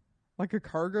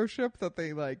cargo ship that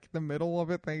they the middle of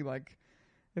it they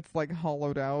it's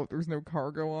hollowed out. There's no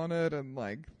cargo on it, and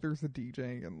there's a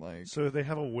DJ and So they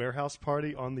have a warehouse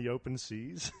party on the open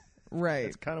seas? Right.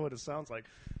 That's kind of what it sounds like.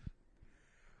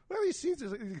 Well, you see,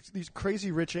 these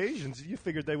crazy rich Asians, you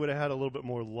figured they would have had a little bit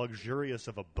more luxurious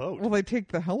of a boat. Well, they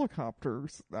take the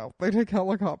helicopters. No, they take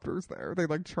helicopters there. They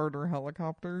like charter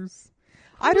helicopters.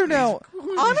 I don't know.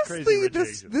 Honestly,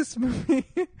 this movie,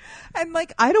 and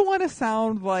like, I don't want to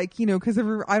sound like, because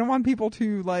I don't want people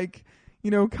to like,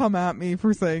 come at me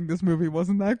for saying this movie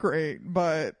wasn't that great,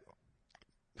 but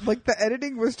like the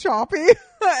editing was choppy, and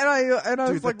I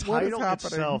was like, what is happening? The title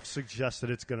itself suggests that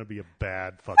it's going to be a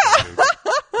bad fucking movie.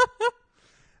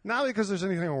 Not because there's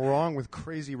anything wrong with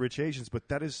Crazy Rich Asians, but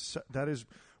that is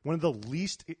one of the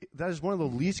least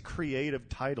creative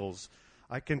titles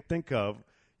I can think of.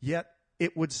 Yet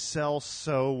it would sell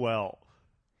so well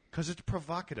because it's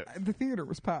provocative. The theater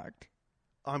was packed.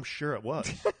 I'm sure it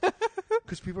was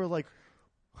because people are like,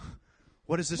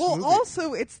 "What is this movie?" Well,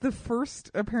 also, it's the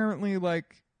first apparently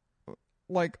like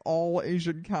all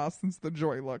Asian cast since the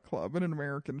Joy Luck Club in an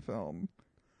American film.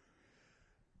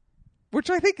 Which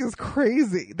I think is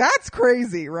crazy. That's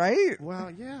crazy, right?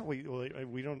 Well, yeah. We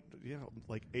don't,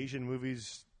 like Asian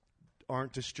movies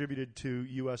aren't distributed to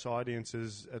U.S.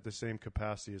 audiences at the same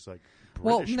capacity as like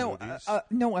British movies.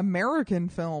 No, American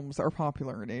films are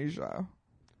popular in Asia.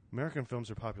 American films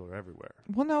are popular everywhere.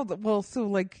 Well, so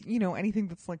like, anything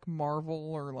that's like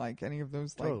Marvel or like any of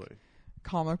those like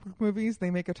comic book movies,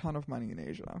 they make a ton of money in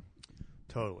Asia.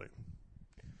 Totally.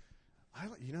 I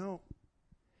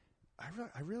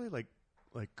really like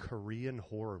Korean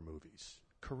horror movies.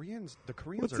 The Koreans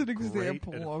What's are an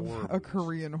example of a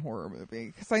Korean horror movie?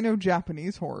 Because I know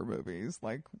Japanese horror movies,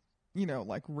 like,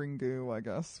 like Ringu, I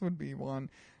guess, would be one.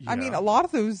 Yeah. I mean, a lot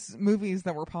of those movies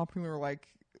that were popular, like,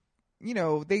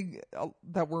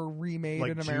 that were remade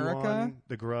like in America. Ju-on,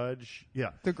 The Grudge.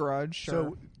 Yeah. The Grudge, sure.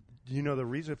 So, the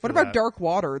reason for What about Dark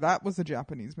Water? That was a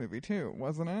Japanese movie, too,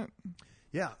 wasn't it?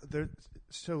 Yeah.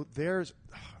 There's...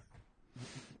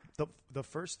 The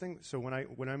first thing, so when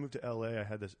I moved to LA, I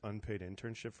had this unpaid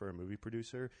internship for a movie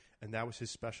producer, and that was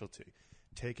his specialty,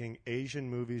 taking Asian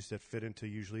movies that fit into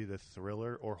usually the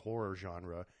thriller or horror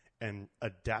genre and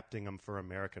adapting them for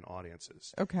American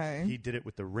audiences. Okay. He did it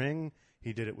with The Ring.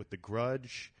 He did it with The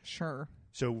Grudge. Sure.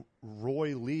 So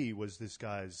Roy Lee was this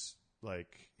guy's,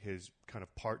 like, his kind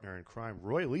of partner in crime.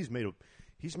 Roy Lee's made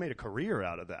a career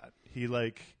out of that.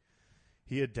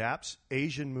 He adapts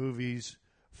Asian movies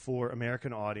for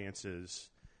American audiences,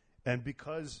 and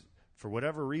because for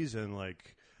whatever reason,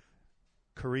 like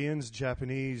Koreans,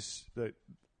 Japanese,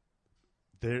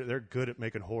 they're good at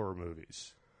making horror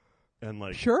movies, and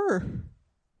like sure,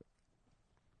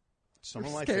 some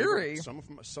of my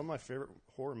favorite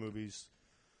horror movies,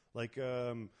 like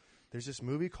there's this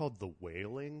movie called The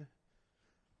Wailing.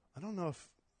 I don't know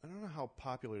how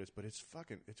popular it is, but it's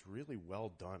really well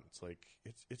done.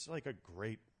 It's like a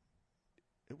great.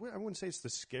 I wouldn't say it's the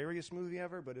scariest movie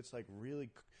ever, but it's like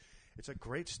it's a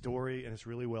great story and it's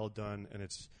really well done, and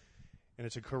it's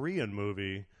a Korean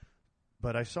movie,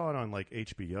 but I saw it on like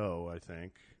HBO, I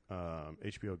think,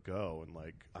 HBO Go, and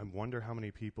like I wonder how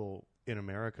many people in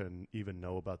America even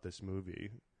know about this movie.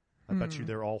 I bet you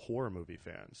they're all horror movie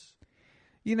fans.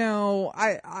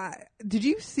 I did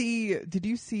you see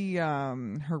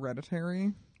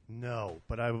Hereditary? No,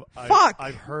 but I've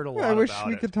heard a lot about it. I wish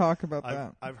we could talk about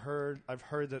that. I've heard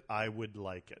that I would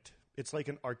like it. It's like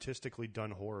an artistically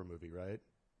done horror movie, right?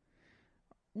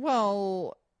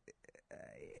 Well,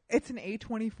 it's an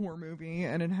A24 movie,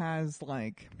 and it has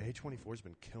like A24's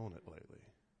been killing it lately.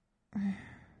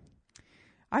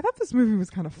 I thought this movie was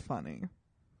kind of funny.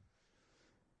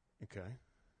 Okay.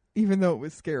 Even though it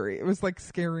was scary, it was like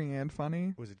scary and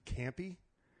funny. Was it campy?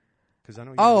 Because I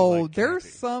know. Really like there's campy.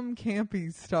 some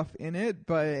campy stuff in it,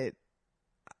 but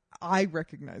I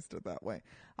recognized it that way.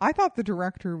 I thought the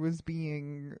director was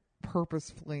being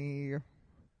purposefully,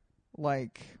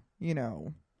 like,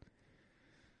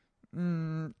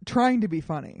 trying to be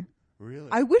funny. Really?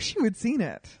 I wish you had seen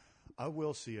it. I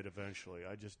will see it eventually.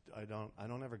 I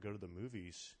don't ever go to the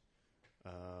movies.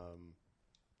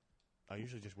 I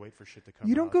usually just wait for shit to come out.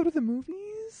 You don't go to the movies?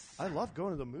 I love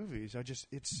going to the movies.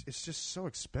 It's just so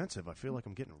expensive. I feel like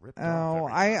I'm getting ripped off. Oh,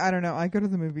 I don't know. I go to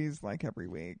the movies like every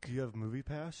week. Do you have Movie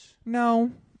Pass?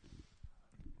 No.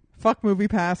 Fuck Movie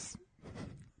Pass.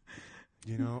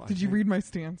 Did you read my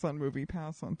stance on Movie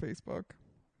Pass on Facebook?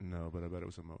 No, but I bet it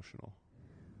was emotional.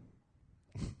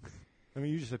 I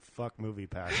mean, you just said fuck Movie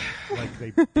Pass like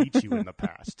they beat you in the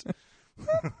past.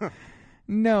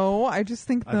 No, I just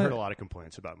think I've heard a lot of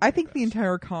complaints about I think the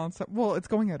entire concept, well, it's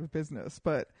going out of business,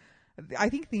 but I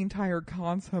think the entire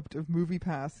concept of Movie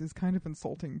Pass is kind of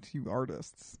insulting to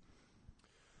artists.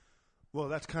 Well,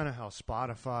 that's kind of how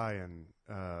Spotify and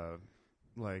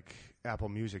like Apple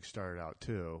Music started out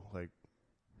too. Like,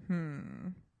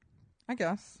 I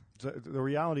guess. The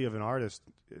reality of an artist,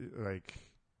 like,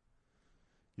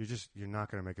 you're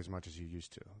not going to make as much as you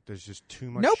used to. There's just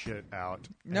too much shit out.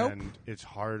 And it's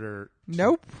harder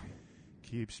to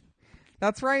keeps.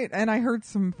 That's right. And I heard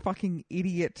some fucking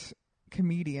idiot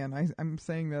comedian. I'm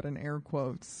saying that in air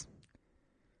quotes.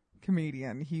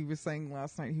 Comedian. He was saying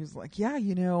last night, he was like, yeah,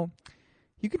 you know,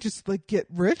 you could just like get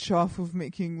rich off of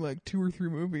making like 2 or 3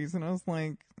 movies. And I was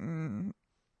like,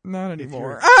 not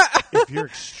anymore. If you're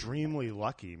extremely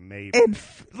lucky, maybe. And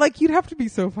like, you'd have to be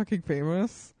so fucking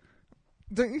famous.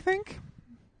 Don't you think?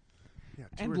 Yeah,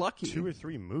 lucky. 2 or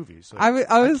 3 movies.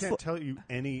 Like, I can't tell you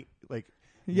any, like,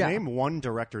 name one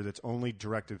director that's only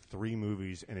directed 3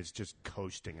 movies and is just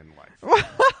coasting in life.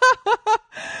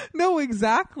 No,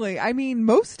 exactly. I mean,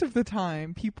 most of the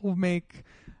time, people make,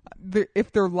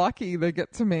 if they're lucky, they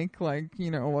get to make, like, you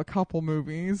know, a couple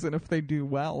movies, and if they do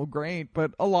well, great.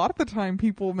 But a lot of the time,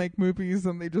 people make movies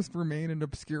and they just remain in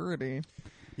obscurity.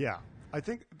 Yeah. I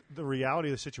think the reality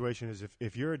of the situation is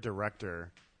if you're a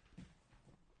director,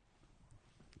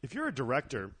 the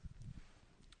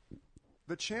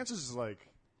chances is like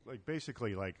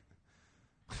basically like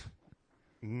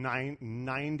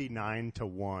 99 to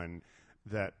 1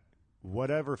 that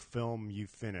whatever film you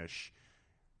finish,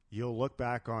 you'll look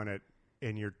back on it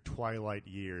in your twilight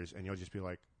years and you'll just be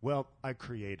like, well, I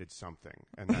created something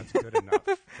and that's good enough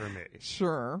for me.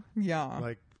 Sure. Yeah.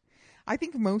 Like, I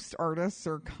think most artists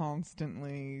are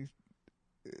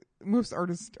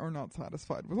not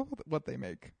satisfied with what they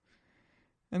make.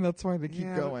 And that's why they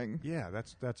keep going. Yeah,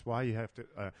 that's why you have to.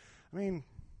 I mean,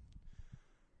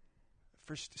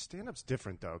 for stand-up's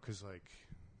different though, because like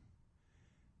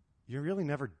you're really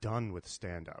never done with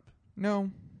stand-up. No.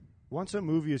 Once a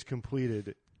movie is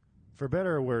completed, for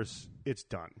better or worse, it's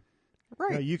done.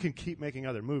 Right. Now, you can keep making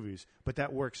other movies, but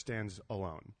that work stands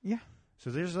alone. Yeah. So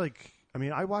there's like, I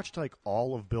mean, I watched like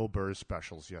all of Bill Burr's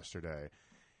specials yesterday.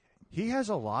 He has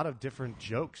a lot of different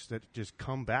jokes that just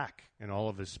come back in all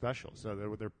of his specials.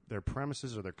 So their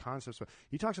premises or their concepts.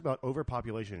 He talks about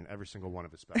overpopulation in every single one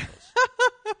of his specials.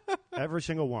 Every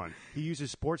single one. He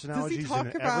uses sports analogies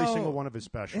in every single one of his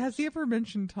specials. Has he ever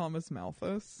mentioned Thomas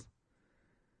Malthus?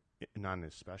 Not in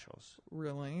his specials.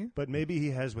 Really? But maybe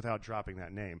he has without dropping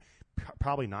that name.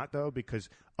 Probably not, though, because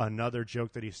another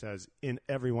joke that he says in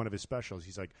every one of his specials,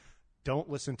 he's like, don't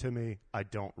listen to me, I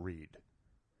don't read.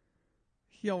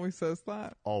 He always says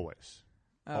that? Always.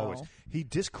 Oh. Always. He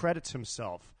discredits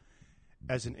himself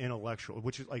as an intellectual,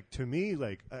 which is like, to me,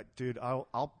 like, dude, I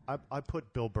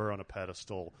put Bill Burr on a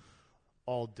pedestal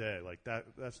all day. Like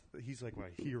he's like my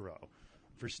hero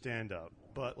for stand-up.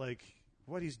 But like,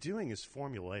 what he's doing is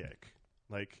formulaic.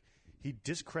 Like, he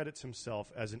discredits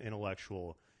himself as an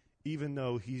intellectual, even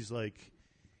though he's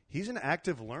an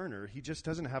active learner. He just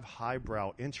doesn't have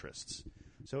highbrow interests.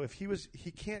 So if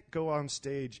he can't go on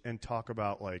stage and talk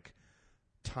about like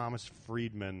Thomas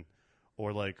Friedman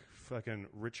or like fucking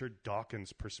Richard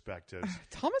Dawkins' perspectives.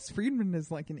 Thomas Friedman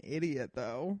is like an idiot,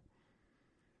 though.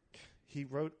 He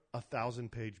wrote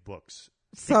 1,000-page books.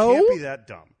 So? He can't be that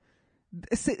dumb.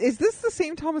 Is this the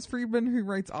same Thomas Friedman who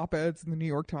writes op-eds in the New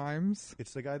York Times?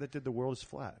 It's the guy that did The World is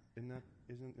Flat. Isn't that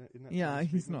yeah,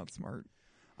 Thomas he's Friedman? Not smart.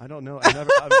 I don't know.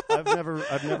 I've never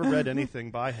read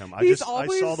anything by him. I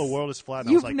saw The World is Flat and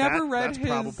I was like, that's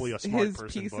probably a smart person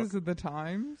his pieces book. of the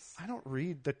Times? I don't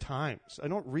read the Times. I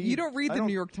don't read. You don't read the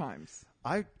New York Times?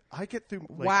 I get through.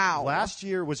 Like, wow. Last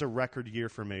year was a record year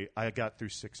for me. I got through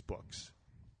 6 books.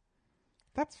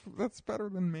 That's better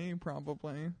than me,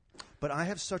 probably. But I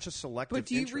have such a selective But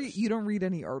you don't read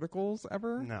any articles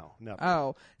ever? No, never.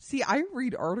 Oh. See, I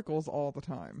read articles all the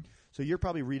time. So you're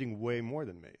probably reading way more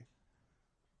than me.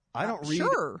 I don't read.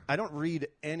 Sure. I don't read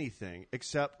anything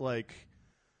except like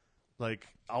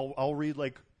I'll read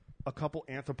like a couple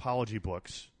anthropology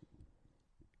books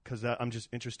because I'm just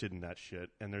interested in that shit.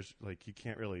 And there's like, you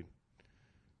can't really.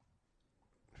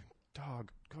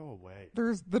 Dog, go away.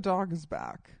 The dog is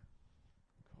back.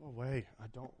 Go away. I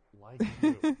don't like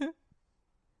you. I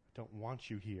don't want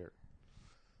you here.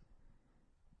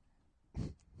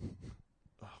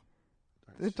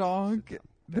 The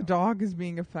dog is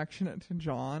being affectionate to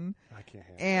John. I can't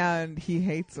handle it. And he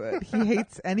hates it. He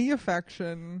hates any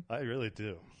affection. I really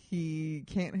do. He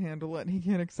can't handle it. He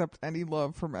can't accept any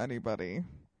love from anybody.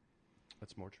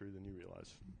 That's more true than you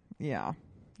realize. Yeah.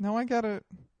 No, I get it.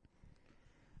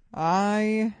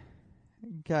 I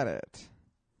get it.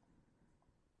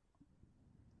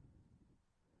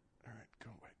 All right, go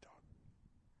away, dog.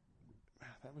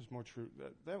 That was more true.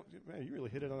 Man, you really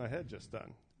hit it on the head just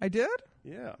then. I did?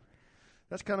 Yeah.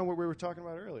 That's kind of what we were talking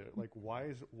about earlier. Like, why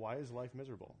is life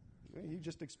miserable? You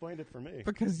just explained it for me.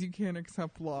 Because you can't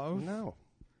accept love. No.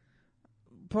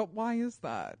 But why is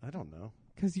that? I don't know.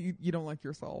 Because you don't like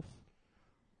yourself.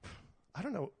 I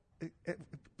don't know.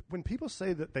 When people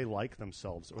say that they like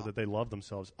themselves or that they love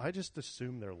themselves, I just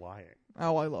assume they're lying.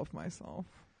 Oh, I love myself.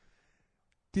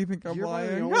 Do you think I'm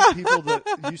lying? You're one of the only people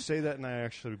that you say that and I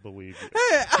actually believe you.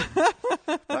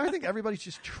 But I think everybody's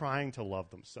just trying to love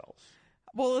themselves.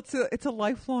 Well, it's a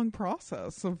lifelong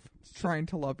process of trying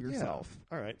to love yourself.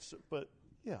 Yeah. All right. But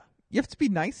yeah. You have to be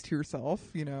nice to yourself,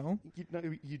 you know.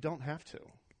 You don't have to.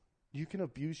 You can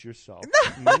abuse yourself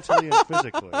mentally and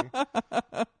physically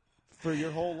for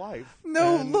your whole life.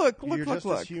 No, look.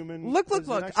 As human look.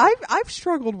 I've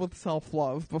struggled with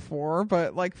self-love before,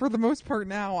 but like for the most part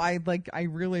now, I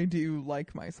really do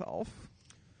like myself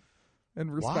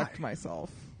and respect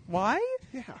myself. Why?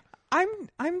 Yeah. I'm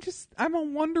a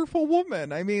wonderful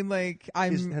woman. I mean, like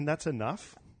and that's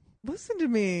enough? Listen to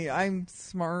me. I'm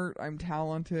smart. I'm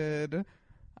talented.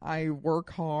 I work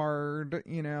hard.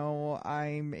 You know,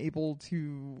 I'm able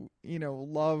to, you know,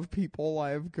 love people.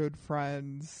 I have good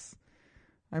friends.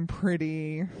 I'm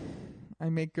pretty. I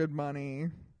make good money.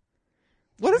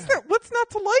 What's not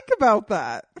to like about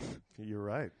that? You're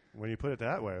right. When you put it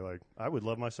that way, like, I would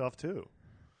love myself too.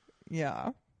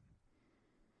 Yeah.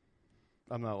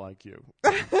 I'm not like you.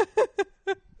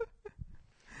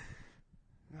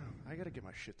 No, I got to get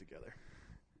my shit together.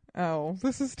 Oh,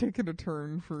 this is taking a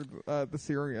turn for the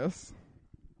serious.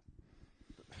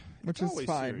 Which is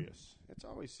fine. Serious. It's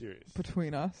always serious.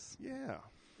 Between us? Yeah.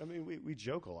 I mean, we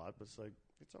joke a lot, but it's like,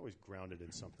 it's always grounded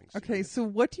in something serious. Okay, so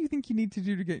what do you think you need to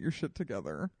do to get your shit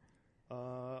together?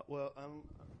 Well,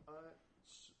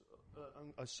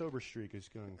 a sober streak is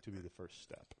going to be the first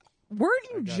step. Weren't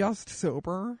you just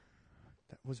sober?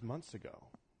 That was months ago.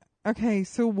 Okay,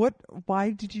 so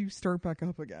why did you start back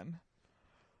up again?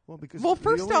 Well,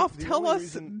 first off, tell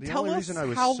us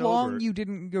how long you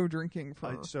didn't go drinking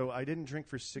for. So I didn't drink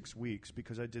for 6 weeks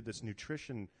because I did this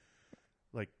nutrition,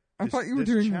 I thought you were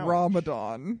doing challenge.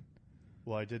 Ramadan.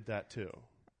 Well, I did that too,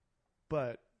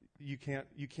 but you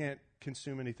can't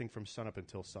consume anything from sunup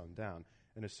until sundown.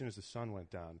 And as soon as the sun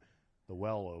went down, the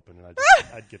well opened, and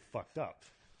I'd get fucked up.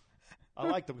 I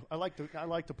like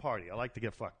to party. I like to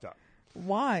get fucked up.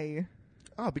 Why?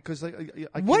 Oh, because I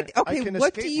what? can, okay, I can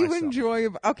what do you myself. enjoy?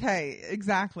 Okay,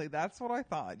 exactly. That's what I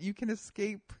thought. You can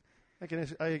escape. I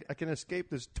can escape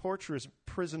this torturous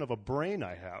prison of a brain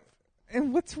I have.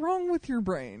 And what's wrong with your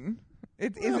brain?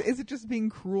 Is it just being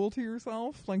cruel to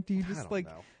yourself? Like, do you just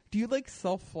do you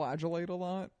self-flagellate a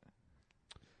lot?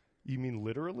 You mean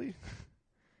literally?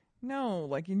 No,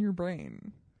 like in your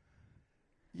brain.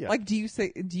 Yeah. Like, do you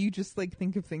just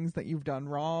think of things that you've done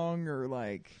wrong or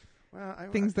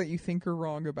things that you think are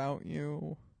wrong about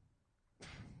you?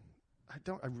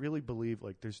 I really believe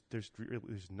there's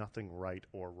nothing right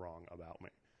or wrong about me.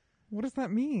 What does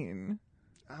that mean?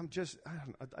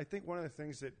 I think one of the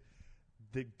things that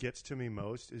gets to me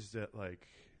most is that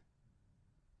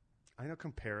I know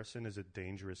comparison is a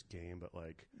dangerous game, but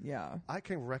yeah, I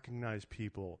can recognize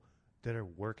people that are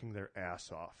working their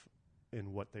ass off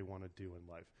in what they want to do in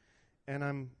life, and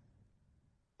I'm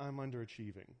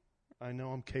underachieving. I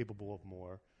know I'm capable of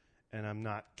more, and I'm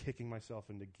not kicking myself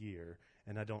into gear,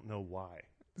 and I don't know why.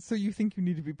 So you think you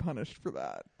need to be punished for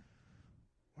that?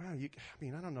 Well, I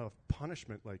don't know if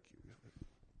punishment,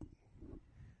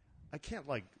 I can't,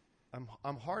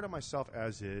 I'm hard on myself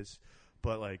as is,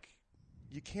 but,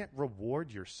 you can't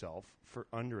reward yourself for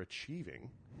underachieving.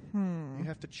 You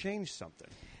have to change something.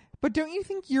 But don't you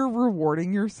think you're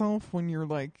rewarding yourself when you're,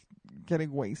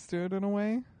 getting wasted in a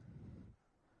way?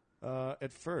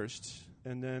 At first,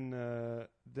 and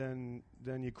then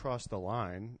you cross the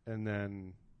line, and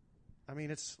then,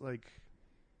 it's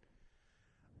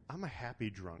I'm a happy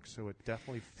drunk, so it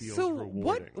definitely feels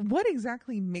rewarding. So what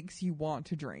exactly makes you want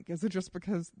to drink? Is it just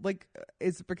because,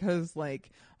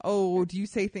 oh, do you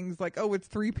say things like, oh, it's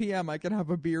 3 p.m., I can have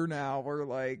a beer now, or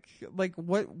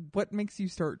what makes you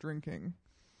start drinking?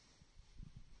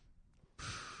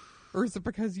 Or is it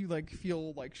because you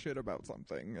feel like shit about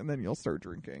something and then you'll start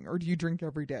drinking? Or do you drink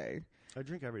every day? I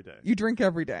drink every day. You drink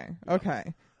every day. Yeah.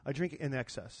 Okay. I drink in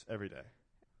excess every day.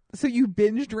 So you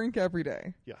binge drink every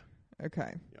day? Yeah.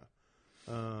 Okay. Yeah.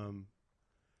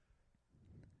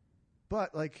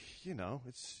 But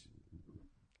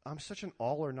I'm such an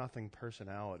all or nothing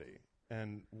personality,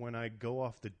 and when I go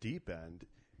off the deep end,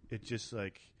 it just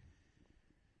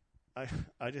I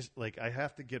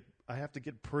have to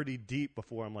get pretty deep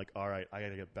before I'm all right, I got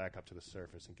to get back up to the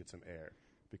surface and get some air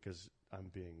because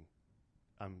I'm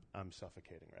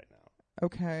suffocating right now.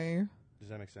 Okay. Does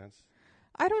that make sense?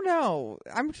 I don't know.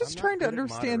 I'm just trying to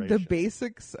understand the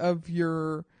basics of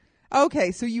your.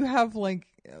 Okay, so you have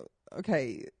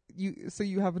okay,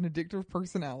 you have an addictive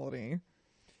personality.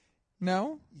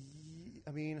 No?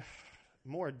 I mean,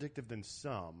 more addictive than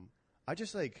some. I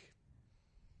just like,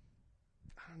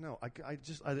 I don't know.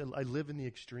 I live in the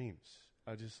extremes.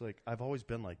 I just like, I've always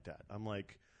been like that.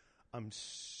 I'm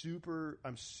super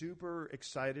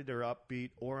excited or upbeat,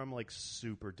 or I'm like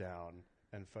super down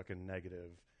and fucking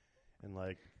negative. And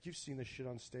like, you've seen this shit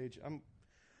on stage.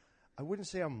 I wouldn't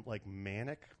say I'm like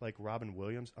manic like Robin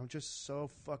Williams. I'm just so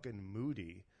fucking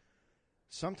moody.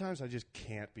 Sometimes I just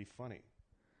can't be funny.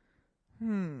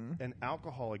 And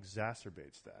alcohol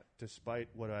exacerbates that. Despite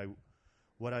what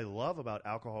I love about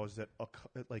alcohol is that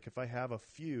like if I have a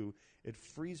few, it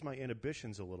frees my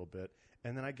inhibitions a little bit,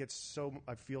 and then I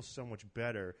feel so much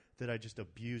better that I just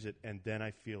abuse it, and then I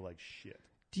feel like shit.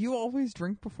 Do you always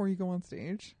drink before you go on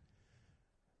stage?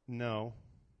 No,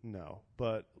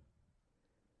 but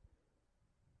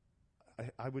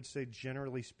I would say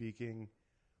generally speaking,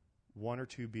 1 or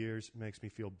 2 beers makes me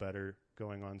feel better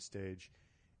going on stage.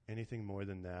 Anything more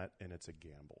than that, and it's a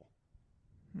gamble.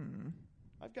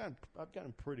 I've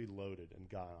gotten pretty loaded and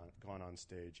gone on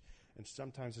stage, and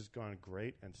sometimes it's gone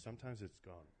great, and sometimes it's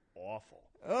gone awful.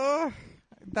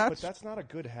 But that's not a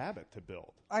good habit to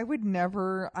build. I would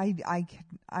never. I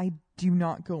do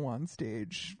not go on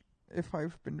stage if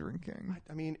I've been drinking.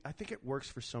 I mean, I think it works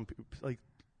for some people. Like,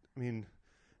 I mean,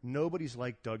 nobody's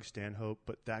like Doug Stanhope,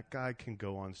 but that guy can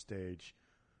go on stage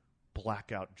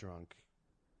blackout drunk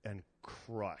and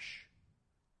crush.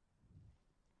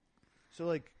 So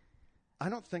like, I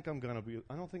don't think I'm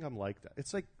like that.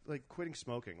 It's like quitting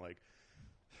smoking. Like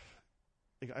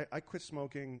I quit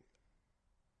smoking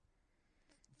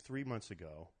 3 months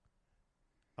ago.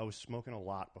 I was smoking a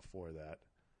lot before that.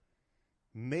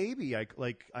 Maybe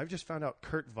I've just found out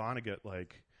Kurt Vonnegut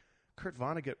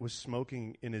was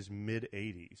smoking in his mid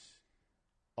 80s,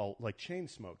 like chain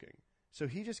smoking. So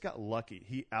he just got lucky.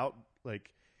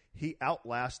 He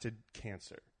outlasted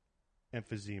cancer,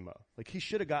 emphysema. Like, he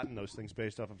should have gotten those things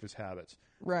based off of his habits.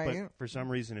 Right. But for some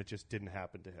reason, it just didn't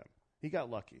happen to him. He got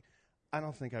lucky. I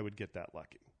don't think I would get that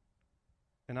lucky.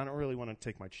 And I don't really want to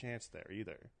take my chance there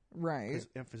either. Right. Because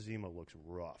emphysema looks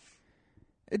rough.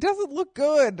 It doesn't look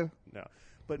good. No.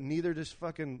 But neither does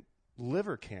fucking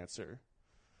liver cancer.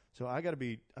 So I got to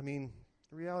be, I mean,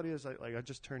 the reality is, I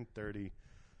just turned 30.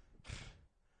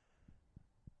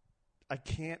 I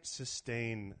can't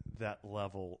sustain that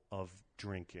level of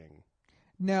drinking.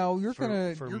 No, you're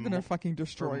gonna fucking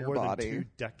destroy your body. For more than 2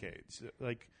 decades.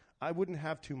 Like, I wouldn't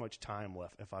have too much time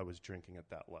left if I was drinking at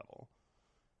that level.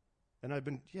 And I've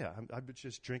been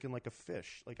just drinking like a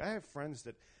fish. Like, I have friends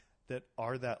that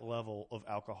are that level of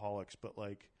alcoholics, but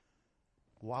like,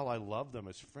 while I love them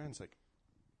as friends, like,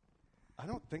 I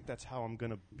don't think that's how I'm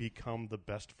gonna become the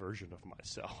best version of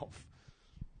myself.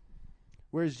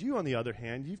 Whereas you, on the other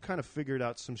hand, you've kind of figured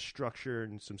out some structure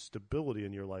and some stability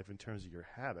in your life in terms of your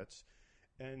habits.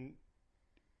 And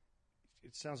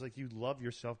it sounds like you love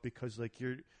yourself because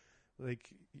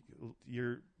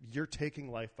you're taking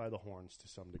life by the horns to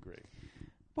some degree.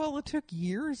 Well, it took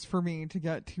years for me to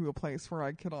get to a place where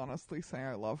I could honestly say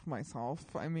I love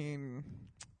myself. I mean,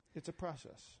 it's a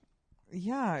process.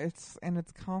 Yeah, it's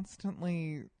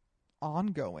constantly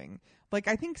ongoing. Like,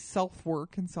 I think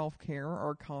self-work and self-care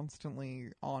are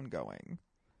constantly ongoing.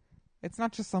 It's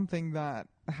not just something that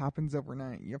happens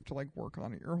overnight. You have to like work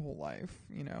on it your whole life,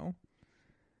 you know?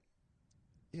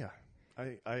 Yeah.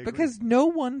 I agree. Because no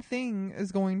one thing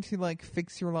is going to like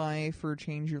fix your life or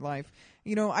change your life.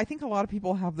 You know, I think a lot of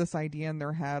people have this idea in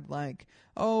their head like,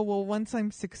 oh, well, once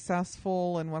I'm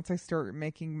successful and once I start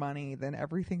making money, then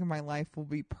everything in my life will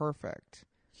be perfect.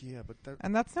 Yeah, but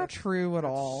that's not true at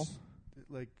all.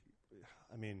 Like,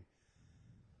 I mean,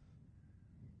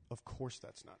 of course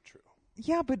that's not true.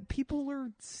 Yeah, but people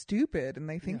are stupid and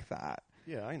they think that.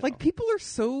 Yeah, I know. Like, people are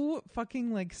so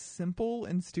fucking like simple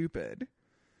and stupid.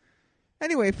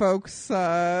 Anyway, folks,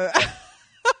 strong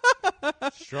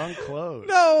close.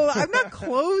 No, I'm not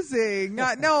closing.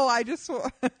 No, I just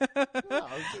I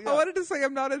wanted to say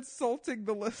I'm not insulting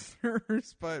the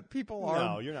listeners, but people are.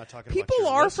 No, you're not talking people about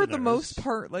your are listeners. For the most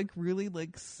part like really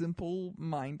like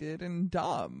simple-minded and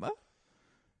dumb.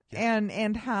 Yeah.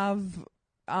 And have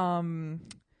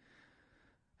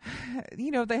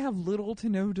you know, they have little to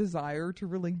no desire to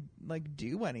really like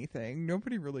do anything.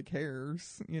 Nobody really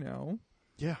cares, you know.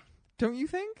 Yeah. Don't you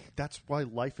think? That's why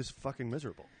life is fucking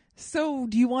miserable. So,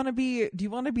 do you want to be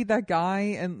that guy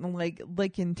and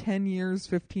like in 10 years,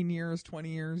 15 years, 20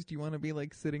 years, do you want to be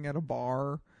like sitting at a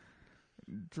bar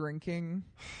drinking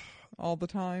all the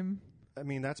time? I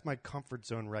mean, that's my comfort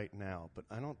zone right now, but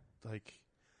I don't like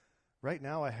right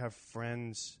now I have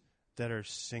friends that are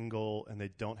single and they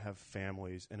don't have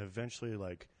families, and eventually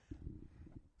like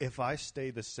if I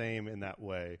stay the same in that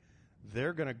way,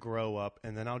 they're going to grow up,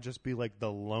 and then I'll just be like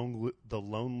the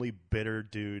lonely, bitter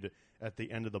dude at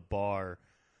the end of the bar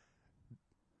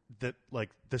that,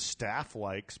 like, the staff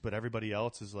likes, but everybody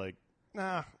else is like,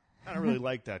 nah, I don't really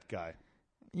like that guy.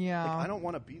 Yeah. Like, I don't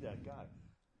want to be that guy.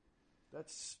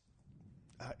 That's,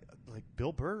 like,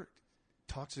 Bill Burr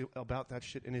talks about that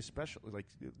shit in his special. Like,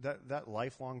 that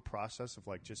lifelong process of,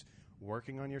 like, just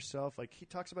working on yourself. Like, he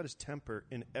talks about his temper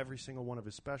in every single one of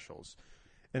his specials.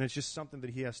 And it's just something that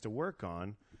he has to work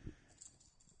on.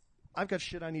 I've got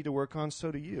shit I need to work on,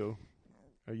 so do you.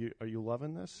 Are you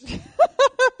loving this?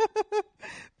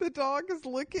 The dog is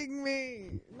licking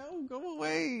me. No, go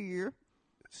away.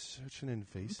 It's such an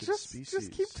invasive species.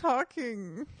 Just keep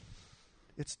talking.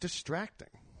 It's distracting.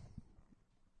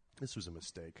 This was a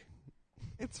mistake.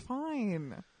 It's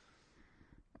fine.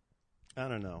 I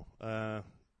don't know. I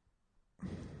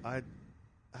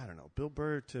don't know. Bill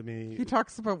Burr, to me... He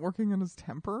talks about working on his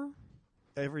temper?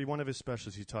 Every one of his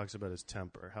specials, he talks about his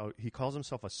temper. How he calls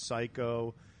himself a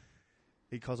psycho.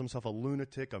 He calls himself a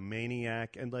lunatic, a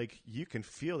maniac. And, like, you can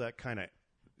feel that kind of...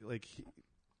 Like,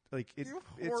 it's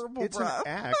an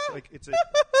act. Like, it's a...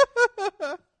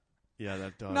 Yeah,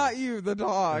 that dog. Not you, the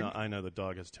dog. No, I know the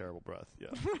dog has terrible breath. Yeah.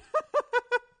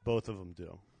 Both of them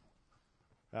do.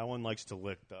 That one likes to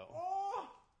lick, though. Oh.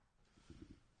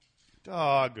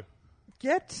 Dog.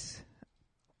 Get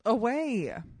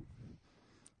away.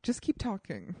 Just keep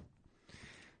talking.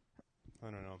 I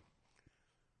don't know.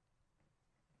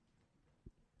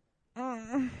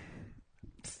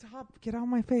 Stop. Get out of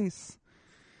my face.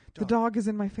 The dog is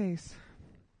in my face.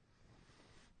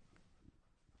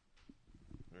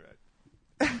 All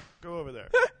right. Go over there.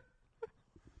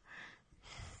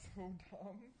 So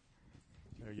dumb.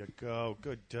 There you go.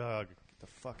 Good dog. Get the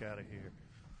fuck out of here.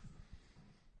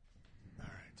 All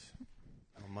right.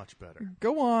 Oh, much better.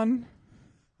 Go on.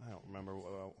 I don't remember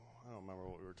what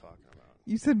we were talking about.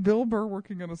 You said Bill Burr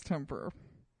working on his temper.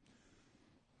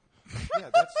 Yeah,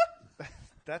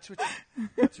 that's what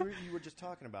you were just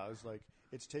talking about. It's like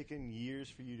it's taken years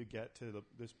for you to get to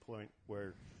this point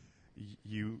where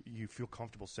you feel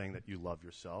comfortable saying that you love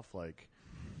yourself. Like,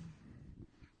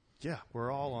 yeah,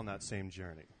 we're all on that same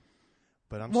journey.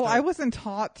 But I wasn't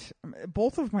taught.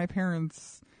 Both of my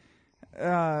parents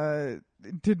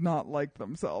did not like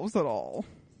themselves at all.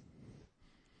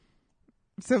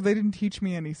 So they didn't teach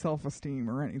me any self-esteem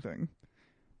or anything.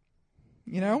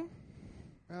 You know?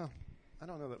 Well, I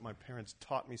don't know that my parents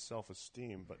taught me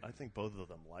self-esteem, but I think both of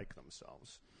them like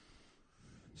themselves.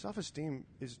 Self-esteem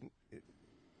is...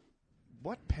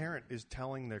 What parent is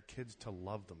telling their kids to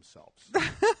love themselves?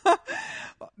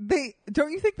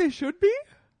 Don't you think they should be?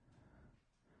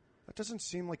 That doesn't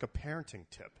seem like a parenting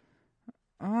tip.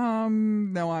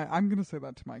 No, I'm going to say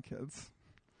that to my kids.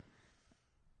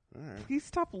 All right. Please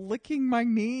stop licking my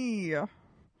knee.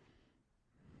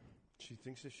 She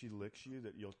thinks if she licks you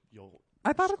that you'll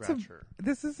I thought scratch her.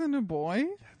 This isn't a boy?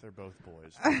 Yeah, they're both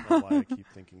boys. I don't know why I keep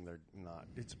thinking they're not.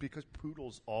 It's because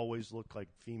poodles always look like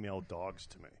female dogs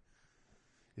to me.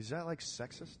 Is that, like,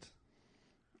 sexist?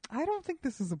 I don't think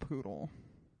this is a poodle.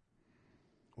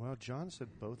 Well, John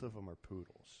said both of them are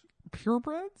poodles.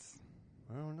 Purebreds?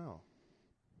 I don't know.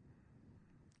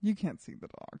 You can't see the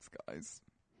dogs, guys.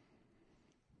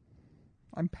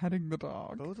 I'm petting the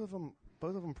dog. Both of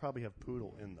them probably have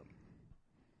poodle in them.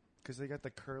 Because they got the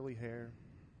curly hair.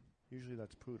 Usually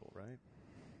that's poodle, right?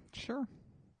 Sure.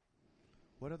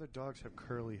 What other dogs have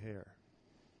curly hair?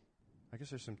 I guess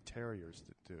there's some terriers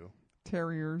that do.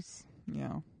 Terriers,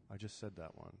 yeah. I just said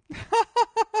that one.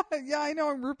 Yeah, I know.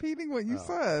 I'm repeating what you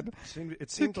said.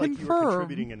 It seemed like you were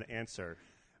contributing an answer,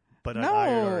 but no. I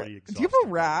had already exhausted. Do you have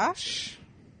a rash?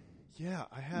 Yeah,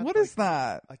 I had. What is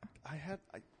that?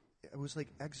 It was like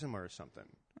eczema or something.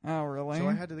 Oh, really? So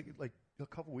I had to, like, a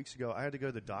couple weeks ago, I had to go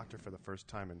to the doctor for the first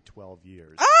time in 12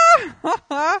 years.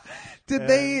 Did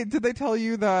they tell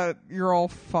you that you're all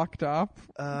fucked up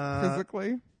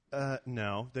physically?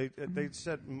 No, they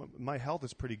said my health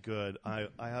is pretty good. I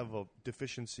have a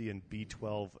deficiency in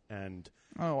B12 and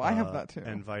I have that too,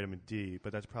 and vitamin D,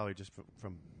 but that's probably just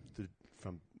from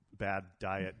bad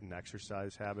diet and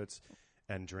exercise habits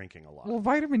and drinking a lot. Well,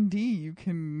 vitamin D you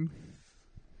can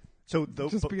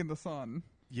just be in the sun.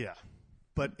 Yeah,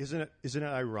 but isn't it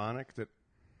ironic that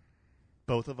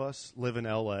both of us live in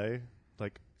LA,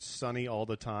 like sunny all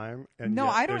the time? And no,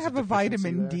 I don't have a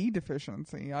vitamin there? D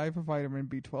deficiency. I have a vitamin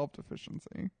B12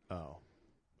 deficiency. Oh,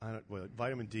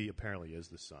 vitamin D apparently is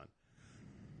the sun.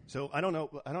 So I don't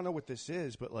know what this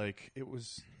is, but like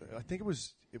I think it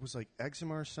was like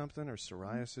eczema or something or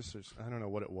psoriasis or I don't know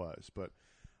what it was, but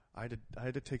I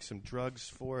had to take some drugs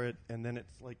for it, and then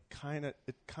it's like kind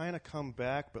of come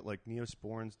back, but like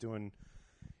Neosporin's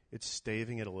it's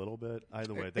staving it a little bit.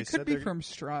 Either way, it could be from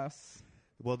stress.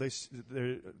 Well, they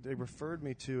referred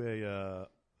me to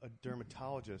a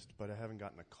dermatologist, but I haven't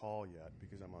gotten a call yet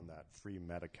because I'm on that free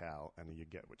Medi-Cal, and you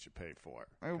get what you pay for.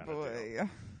 Oh boy.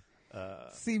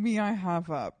 See me, I have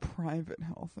private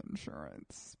health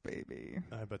insurance, baby.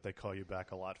 I bet they call you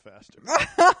back a lot faster.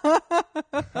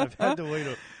 I've had to wait.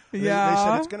 They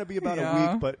said it's going to be about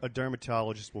a week, but a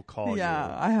dermatologist will call you.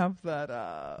 Yeah, I have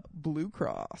that Blue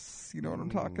Cross. You know what I'm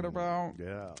talking about?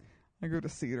 Yeah. I go to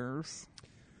Cedars.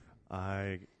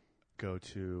 I go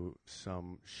to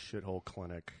some shithole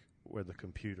clinic where the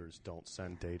computers don't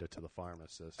send data to the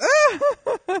pharmacist.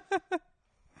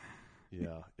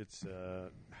 Yeah, it's I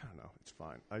don't know, it's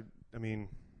fine. I mean,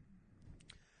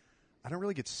 I don't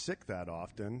really get sick that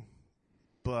often,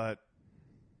 but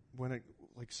when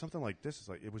something like this is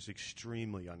it was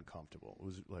extremely uncomfortable.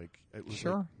 It was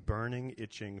sure. like burning,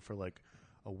 itching for like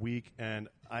a week, and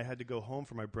I had to go home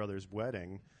for my brother's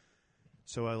wedding.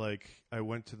 So I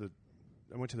went to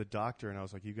the doctor and I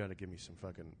was like, you got to give me some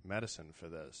fucking medicine for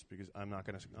this because I'm not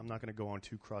gonna go on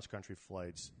 2 cross-country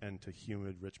flights and to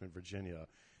humid Richmond, Virginia,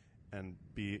 and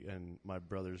be in my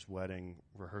brother's wedding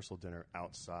rehearsal dinner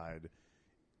outside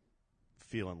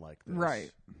feeling like this.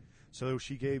 Right. So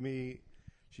she gave me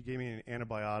an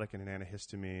antibiotic and an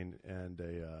antihistamine and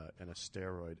a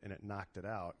steroid, and it knocked it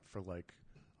out for like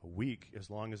a week, as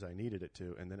long as I needed it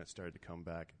to, and then it started to come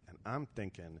back. And I'm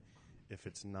thinking, if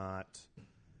it's not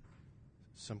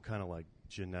some kind of like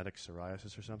genetic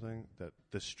psoriasis or something, that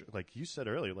this, like you said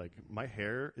earlier, like my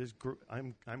hair is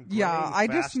I'm yeah, I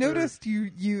just noticed you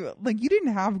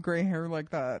didn't have gray hair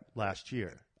like that last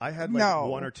year. I had like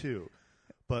 1 or 2,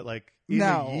 but like in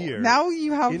a year now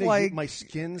you have like my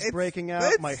skin's breaking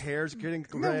out, my hair's getting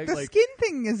gray. No, the skin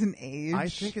thing is an age. I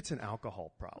think it's an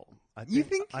alcohol problem. You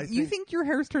think your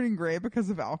hair's turning gray because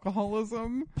of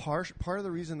alcoholism? Part of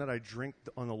the reason that I drink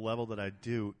on the level that I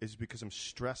do is because I'm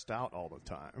stressed out all the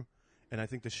time. And I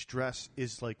think the stress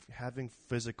is like having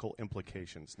physical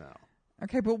implications now.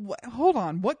 Okay, but hold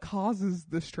on. What causes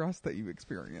the stress that you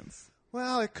experience?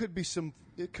 Well, it could be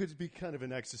kind of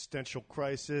an existential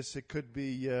crisis. It could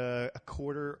be a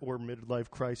quarter or midlife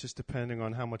crisis, depending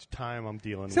on how much time I'm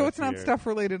dealing with. So it's not here. stuff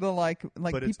related to like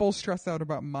people stress out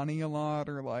about money a lot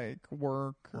or like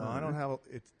work. Well, I don't have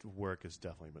work has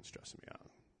definitely been stressing me out.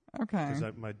 Okay.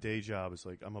 Because my day job is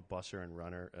like I'm a busser and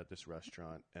runner at this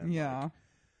restaurant. And yeah.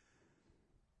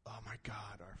 Oh my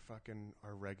God,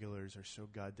 our regulars are so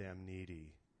goddamn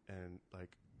needy, and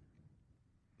like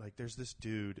there's this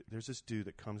dude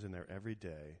that comes in there every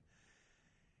day,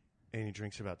 and he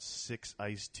drinks about 6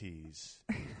 iced teas.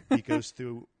 He goes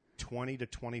through 20 to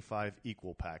 25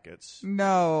 equal packets.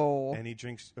 No, and he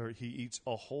eats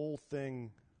a whole thing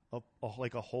of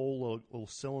like a whole little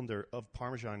cylinder of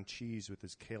Parmesan cheese with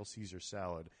his kale Caesar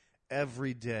salad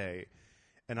every day.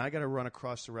 And I got to run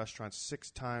across the restaurant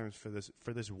 6 times for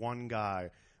this one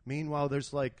guy. Meanwhile,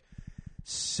 there's like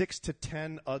 6 to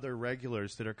 10 other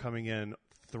regulars that are coming in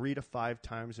 3 to 5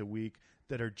 times a week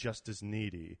that are just as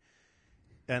needy.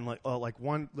 And a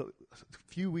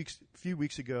few weeks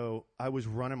ago, I was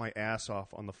running my ass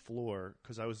off on the floor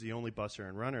because I was the only busser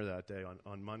and runner that day.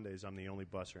 On Mondays, I'm the only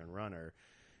busser and runner.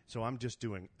 So I'm just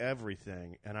doing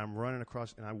everything, and I'm running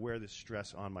across, and I wear this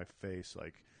stress on my face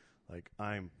like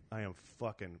I'm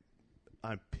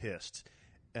pissed.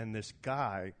 And this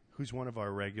guy who's one of our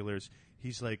regulars,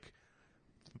 he's like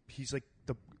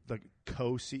the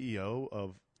co-CEO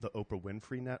of the Oprah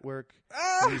Winfrey Network.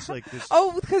 And he's like this.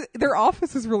 Oh, because their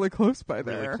office is really close by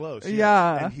there. Really close.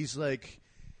 Yeah. And he's like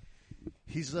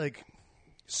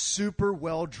super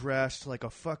well dressed, like a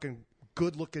fucking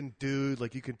good looking dude.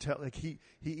 Like you can tell, like he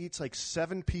eats like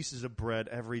 7 pieces of bread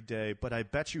every day, but I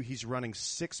bet you he's running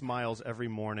 6 miles every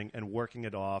morning and working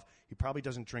it off. He probably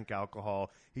doesn't drink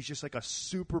alcohol. He's just like a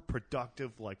super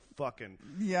productive, like fucking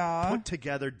put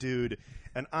together dude.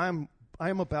 And I'm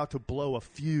about to blow a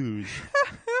fuse.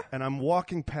 And I'm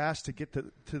walking past to get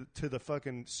to the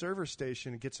fucking server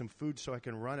station and get some food so I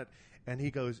can run it. And he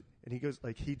goes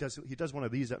like he does one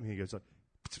of these at me. He goes like,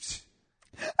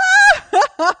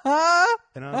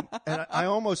 and I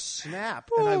almost snap.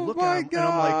 And I look at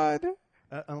him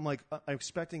and I'm like I'm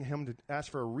expecting him to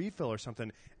ask for a refill or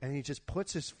something. And he just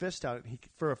puts his fist out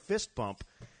for a fist bump.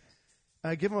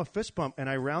 And I give him a fist bump and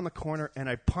I round the corner and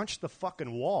I punch the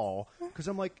fucking wall because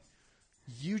I'm like,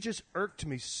 you just irked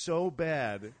me so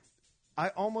bad. I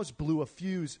almost blew a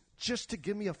fuse just to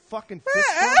give me a fucking fist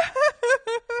bump.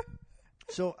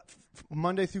 So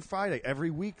Monday through Friday,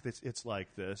 every week, it's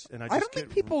like this, and I don't think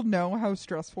people know how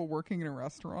stressful working in a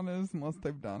restaurant is unless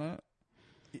they've done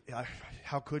it.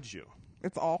 How could you?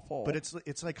 It's awful. But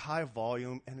it's like high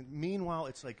volume, and meanwhile,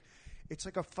 it's like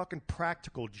a fucking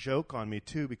practical joke on me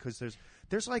too, because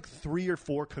there's like 3 or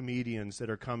 4 comedians that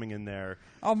are coming in there.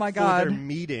 Oh my God. For their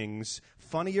meetings.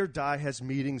 Funny or Die has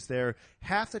meetings there.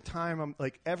 Half the time, I'm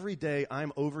like, every day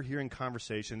I'm overhearing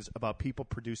conversations about people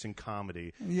producing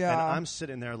comedy. Yeah. And I'm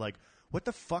sitting there like, what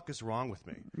the fuck is wrong with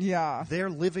me? Yeah. They're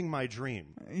living my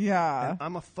dream. Yeah. And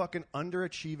I'm a fucking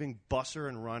underachieving busser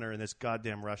and runner in this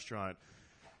goddamn restaurant.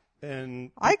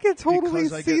 And I could totally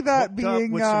see that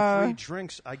being with some free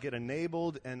drinks, I get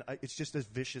enabled, and it's just this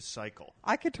vicious cycle.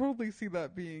 I could totally see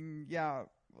that being I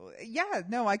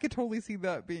could totally see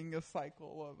that being a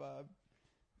cycle of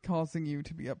causing you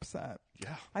to be upset.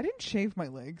 Yeah, I didn't shave my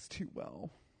legs too well.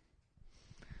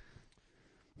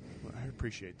 I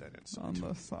appreciate that insight. On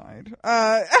the side.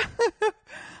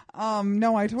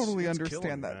 No, I totally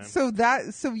understand that.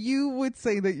 Man. So you would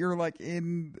say that you're like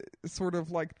in sort of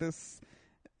like this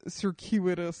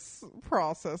circuitous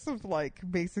process of like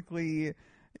basically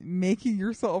making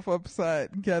yourself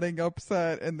upset, getting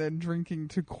upset, and then drinking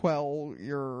to quell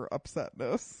your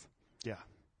upsetness. Yeah.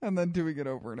 And then doing it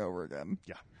over and over again.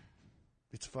 Yeah.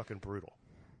 It's fucking brutal.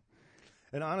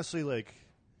 And honestly, like,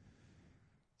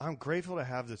 I'm grateful to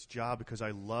have this job because I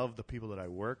love the people that I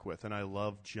work with, and I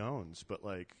love Jones, but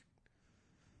like,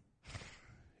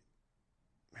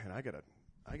 man, I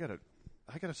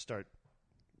gotta start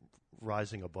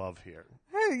rising above here.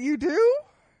 Hey, you do?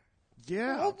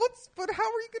 Yeah. Well, but how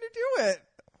are you going to do it?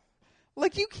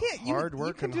 Like, you can't. Hard work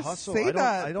you can and just hustle. Say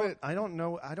I don't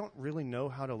know. I don't really know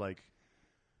how to like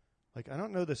I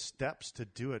don't know the steps to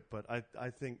do it. But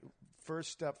I think first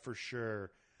step for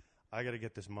sure, I got to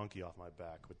get this monkey off my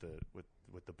back with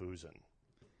the boozing.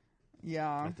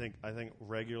 Yeah. I think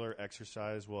regular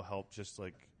exercise will help. Just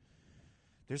like.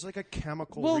 There's like a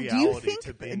chemical reality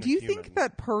to being a human. Do you think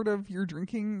that part of your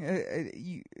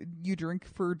drinking, you drink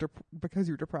because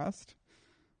you're depressed?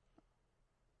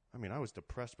 I mean, I was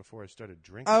depressed before I started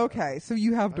drinking. Okay, so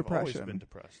you have depression. I've always been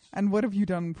depressed. And what have you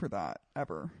done for that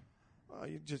ever?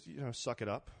 You just suck it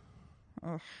up.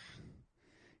 Ugh.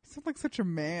 You sound like such a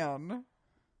man.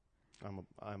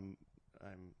 I'm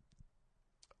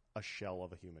a shell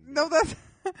of a human being. No, that's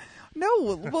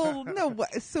no. Well, no.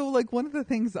 So, like, one of the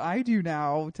things I do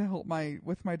now to help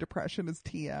with my depression is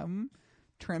TM,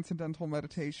 transcendental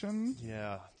meditation.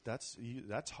 Yeah, that's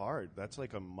hard. That's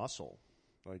like a muscle.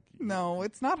 Like no,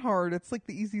 it's not hard. It's like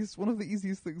one of the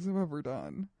easiest things I've ever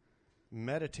done.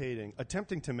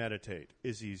 Attempting to meditate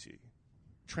is easy.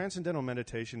 Transcendental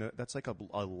meditation, that's like a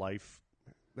life.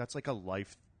 That's like a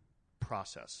life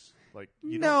process. Like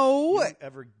you don't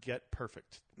ever get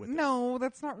perfect with it. No,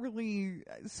 that's not really.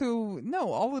 So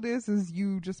no, all it is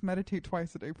you just meditate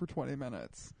twice a day for 20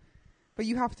 minutes. But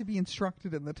you have to be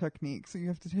instructed in the technique, so you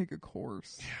have to take a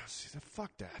course. Yeah, see,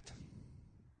 fuck that.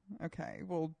 Okay,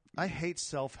 well, I hate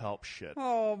self-help shit.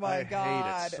 Oh my God!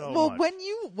 I hate it so well, much.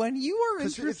 when you are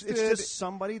interested, it's just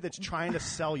somebody that's trying to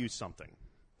sell you something.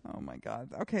 Oh my God!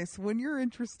 Okay, so when you're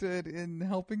interested in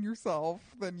helping yourself,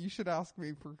 then you should ask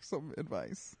me for some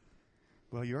advice.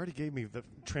 Well, you already gave me the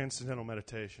transcendental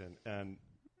meditation, and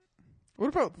what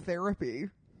about therapy?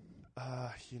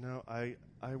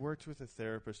 I worked with a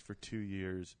therapist for 2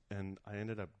 years, and I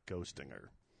ended up ghosting her.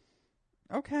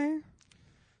 Okay.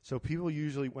 So people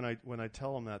usually, when I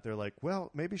tell them that, they're like,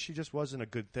 well, maybe she just wasn't a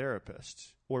good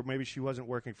therapist, or maybe she wasn't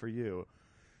working for you.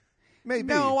 Maybe.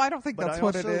 No, I don't think that's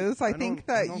what it is. I think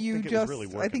that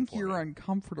I think you're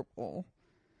uncomfortable.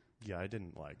 Yeah, I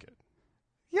didn't like it.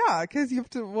 Yeah, because you have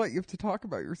to talk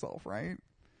about yourself, right?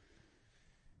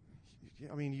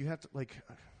 I mean, you have to, like,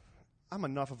 I'm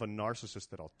enough of a narcissist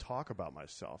that I'll talk about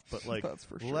myself, but like that's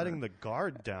for sure. Letting the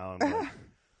guard down,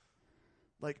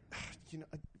 like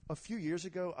a few years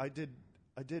ago, I did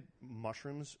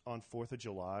mushrooms on 4th of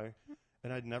July,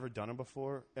 and I'd never done them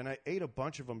before, and I ate a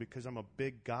bunch of them because I'm a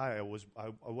big guy.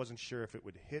 I wasn't sure if it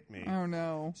would hit me. Oh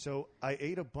no! So I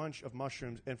ate a bunch of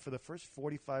mushrooms, and for the first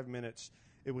 45 minutes,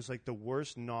 it was like the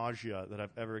worst nausea that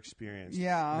I've ever experienced.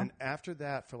 Yeah. And after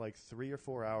that, for like 3 or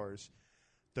 4 hours,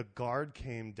 the guard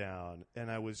came down, and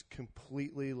I was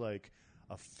completely like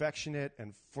affectionate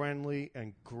and friendly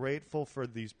and grateful for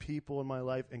these people in my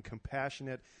life and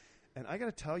compassionate. And I got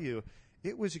to tell you,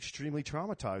 it was extremely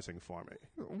traumatizing for me.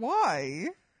 Why?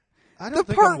 I don't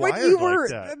think I'm wired like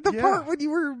that. The part when you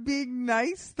were being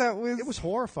nice, it was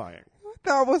horrifying.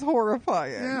 That was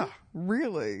horrifying. Yeah.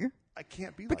 Really? I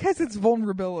can't be because like it's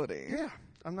vulnerability. Yeah.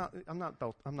 I'm not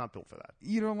built for that.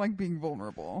 You don't like being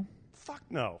vulnerable. Fuck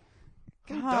no.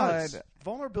 God.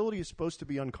 Vulnerability is supposed to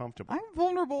be uncomfortable. I'm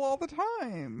vulnerable all the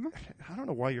time. I don't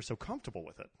know why you're so comfortable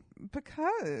with it.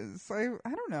 Because I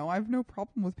don't know. I have no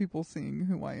problem with people seeing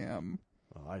who I am.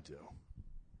 Well, I do.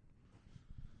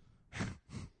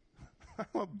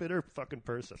 I'm a bitter fucking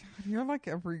person. God, you're like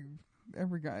every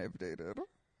guy I've dated.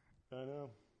 I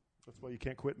know. That's why you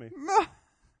can't quit me. No,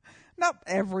 not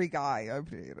every guy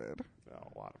I've dated.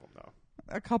 No, a lot of them, though.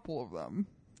 A couple of them.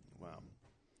 Wow.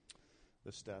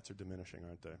 The stats are diminishing,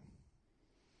 aren't they? I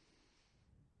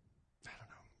don't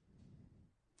know.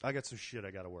 I got some shit I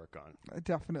got to work on.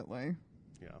 Definitely.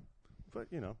 Yeah.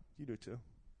 But, you do too.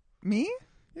 Me?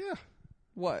 Yeah.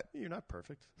 What? You're not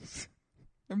perfect.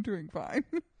 I'm doing fine.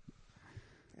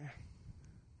 Yeah.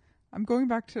 I'm going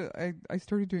back to... I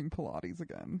started doing Pilates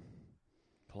again.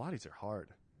 Pilates are hard.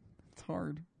 It's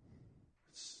hard.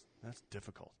 That's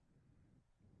difficult.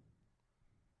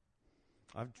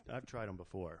 I've tried them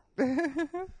before.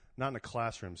 Not in a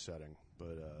classroom setting,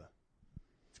 but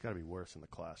it's got to be worse in the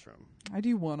classroom. I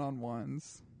do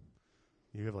one-on-ones.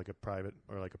 You have like a private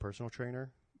or like a personal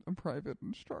trainer? A private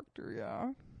instructor,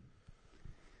 yeah.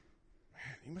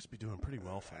 Man, you must be doing pretty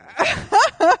well, fam.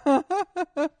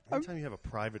 Anytime you have a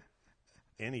private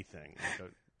anything, like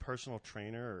a personal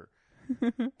trainer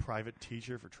or private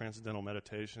teacher for transcendental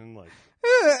meditation, like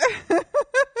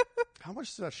how much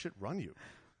does that shit run you?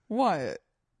 What?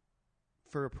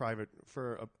 For a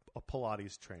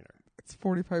Pilates trainer. It's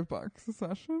 $45 a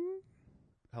session.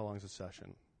 How long is a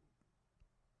session?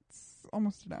 It's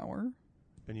almost an hour.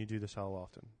 And you do this how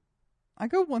often? I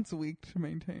go once a week to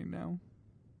maintain now.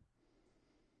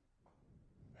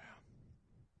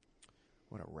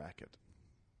 What a racket.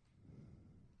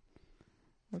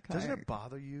 Okay. Doesn't it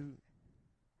bother you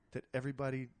that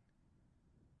everybody...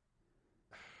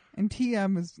 And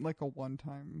TM is like a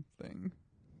one-time thing.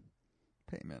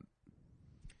 Payment.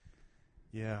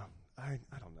 Yeah. I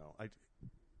don't know.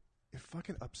 It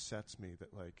fucking upsets me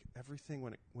that like everything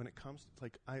when it comes to,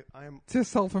 like I am to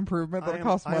self-improvement that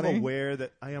costs money. I'm aware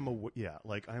that I am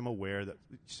aware that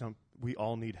we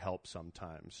all need help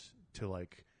sometimes to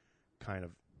like kind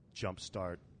of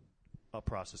jumpstart a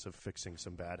process of fixing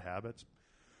some bad habits.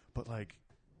 But like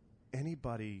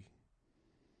anybody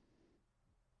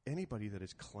that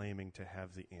is claiming to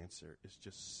have the answer is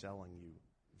just selling you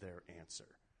their answer.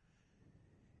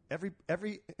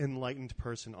 Every enlightened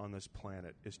person on this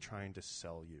planet is trying to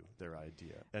sell you their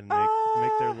idea and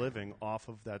make their living off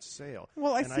of that sale.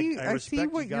 Well, I see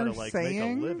what you gotta, you're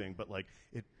saying. Make a living, but like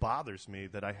it bothers me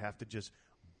that I have to just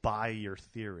buy your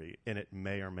theory and it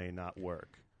may or may not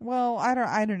work. Well, I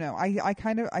don't know.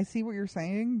 I see what you're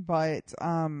saying, but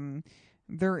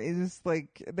there is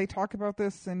like they talk about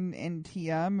this in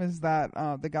TM is that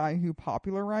the guy who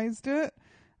popularized it,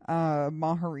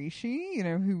 Maharishi,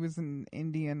 who was an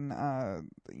Indian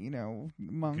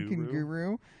monk and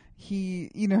guru.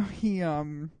 He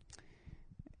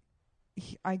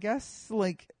I guess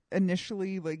like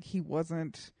initially like he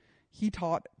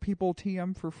taught people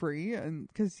TM for free, and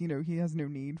because he has no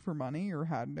need for money or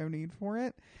had no need for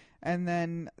it. And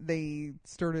then they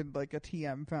started like a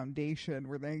TM foundation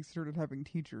where they started having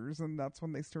teachers, and that's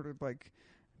when they started like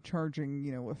charging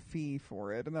a fee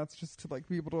for it, and that's just to like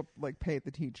be able to like pay the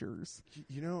teachers.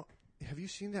 Have you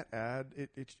seen that ad?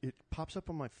 It pops up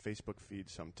on my Facebook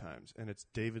feed sometimes, and it's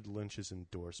David Lynch's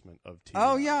endorsement of TM.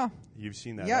 Oh yeah, you've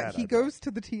seen that? Yeah, ad, he goes to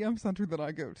the TM center that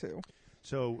I go to.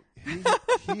 So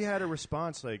he had a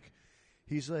response like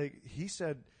he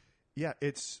said, yeah,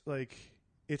 it's like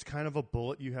it's kind of a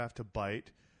bullet you have to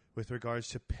bite with regards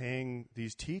to paying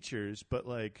these teachers, but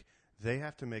like they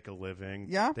have to make a living.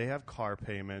 Yeah. They have car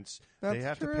payments. That's they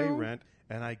have true. to pay rent,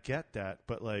 and I get that,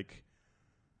 but like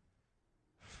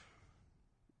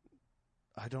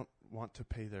I don't want to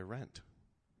pay their rent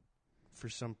for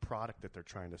some product that they're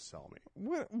trying to sell me.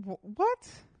 What?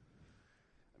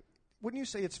 Wouldn't you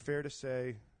say it's fair to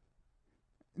say?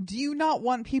 Do you not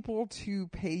want people to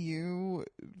pay you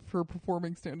for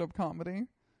performing stand-up comedy?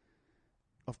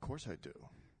 Of course I do.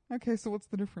 Okay, so what's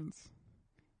the difference?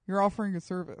 You're offering a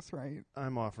service, right?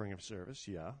 I'm offering a service,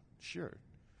 yeah, sure.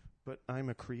 But I'm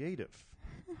a creative.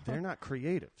 They're not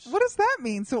creatives. What does that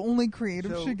mean? So only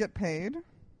creatives should get paid?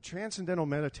 Transcendental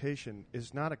meditation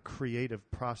is not a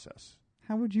creative process.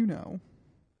 How would you know?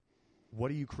 What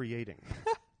are you creating?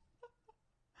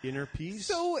 Inner peace?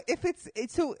 So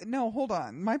no, hold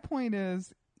on. My point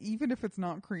is, even if it's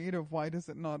not creative, why does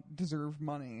it not deserve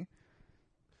money?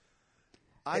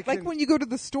 When you go to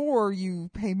the store,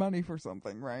 you pay money for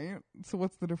something, right? So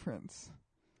what's the difference?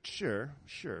 Sure.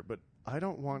 But I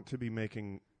don't want to be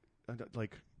making,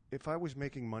 if I was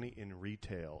making money in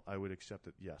retail, I would accept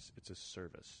that, yes, it's a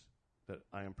service. that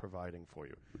I am providing for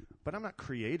you. But I'm not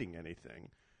creating anything.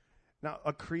 Now,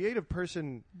 a creative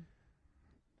person,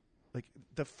 like,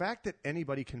 the fact that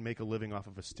anybody can make a living off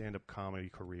of a stand-up comedy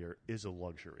career is a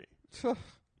luxury.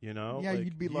 You know? Yeah, like,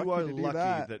 you'd be lucky you are to do lucky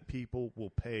that. people will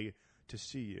pay to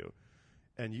see you.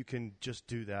 And you can just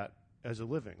do that as a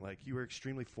living. Like, you are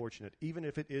extremely fortunate, even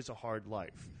if it is a hard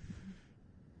life.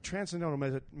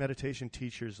 Transcendental meditation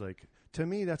teachers, like, to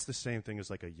me, that's the same thing as,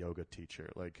 like, a yoga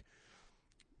teacher. Like,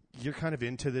 you're kind of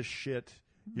into this shit.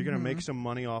 You're going to make some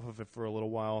money off of it for a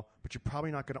little while, but you're probably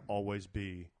not going to always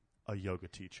be a yoga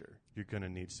teacher. You're going to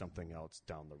need something else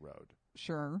down the road.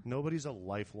 Sure. Nobody's a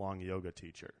lifelong yoga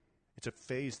teacher. It's a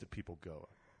phase that people go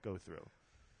through.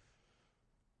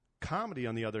 Comedy,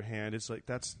 on the other hand, is like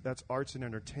that's arts and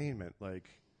entertainment.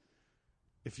 Like,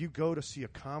 if you go to see a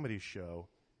comedy show,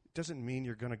 it doesn't mean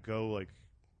you're going to go like.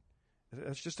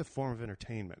 That's just a form of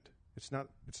entertainment. It's not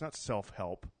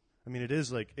self-help. I mean, it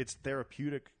is like it's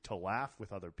therapeutic to laugh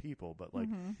with other people, but like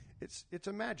it's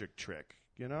a magic trick,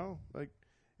 you know? Like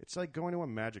it's like going to a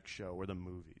magic show or the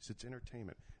movies. It's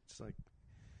entertainment. It's like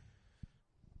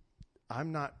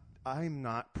I'm not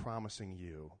promising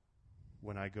you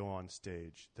when I go on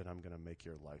stage that I'm going to make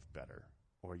your life better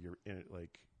or you're in it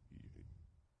like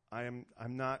I'm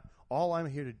not all I'm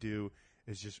here to do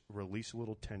is just release a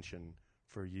little tension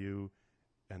for you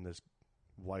and this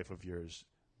wife of yours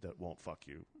that won't fuck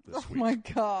you this week. Oh my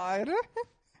God.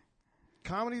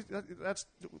 Comedy, that's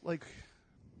like,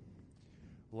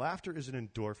 laughter is an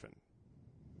endorphin.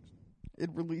 It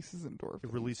releases endorphins.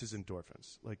 It releases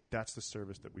endorphins. Like, that's the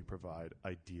service that we provide,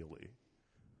 ideally.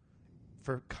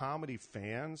 For comedy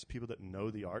fans, people that know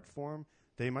the art form,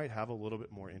 they might have a little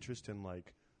bit more interest in,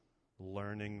 like,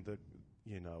 learning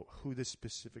who this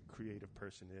specific creative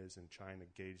person is and trying to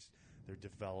gauge their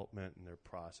development and their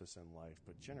process in life.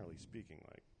 But generally speaking,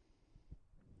 like,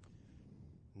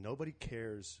 nobody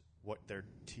cares what their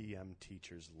TM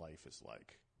teacher's life is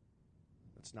like.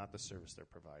 That's not the service they're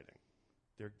providing.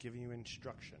 They're giving you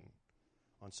instruction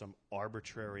on some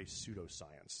arbitrary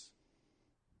pseudoscience.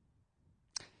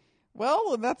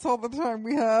 Well, and that's all the time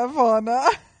we have on.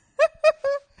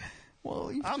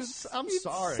 Well, I'm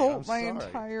sorry. Sold my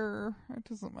entire. It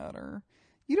doesn't matter.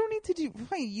 You don't need to do.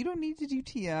 Wait, you don't need to do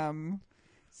TM.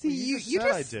 See,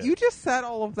 well, you just said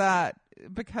all of that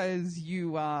because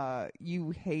you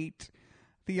hate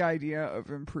the idea of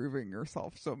improving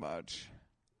yourself so much.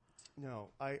 No,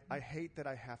 I hate that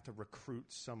I have to recruit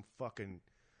some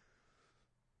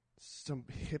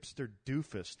hipster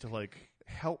doofus to like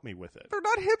help me with it. They're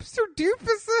not hipster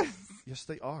doofuses. Yes,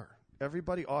 they are.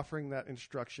 Everybody offering that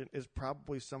instruction is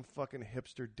probably some fucking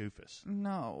hipster doofus.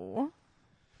 No.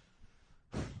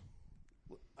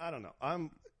 I don't know.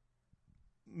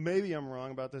 Maybe I'm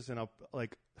wrong about this, and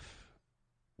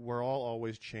we're all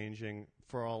always changing.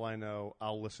 For all I know,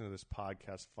 I'll listen to this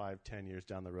podcast 5-10 years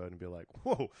down the road and be like,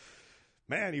 whoa,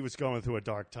 man, he was going through a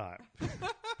dark time.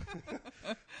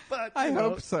 But I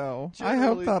hope so. I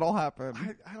hope that'll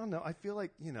happen. I don't know. I feel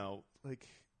like, you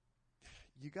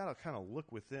got to kind of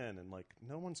look within and, like,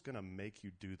 no one's going to make you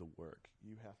do the work.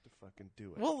 You have to fucking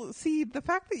do it. Well, see, the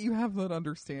fact that you have that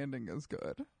understanding is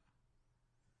good.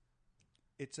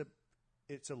 It's a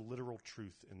literal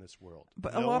truth in this world.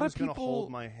 But no a lot one's of people going to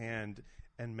hold my hand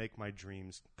and make my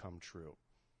dreams come true.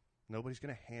 Nobody's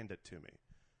going to hand it to me.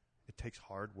 It takes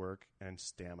hard work and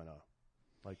stamina.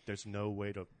 Like, there's no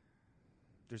way to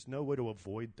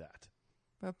avoid that.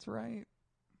 That's right.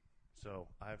 So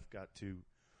I've got to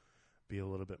be a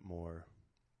little bit more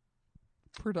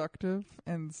productive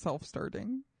and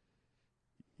self-starting.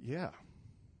 Yeah.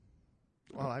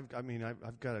 Well, I've got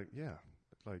to, yeah.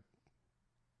 Like,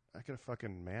 I got to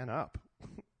fucking man up.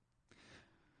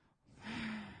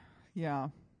 Yeah.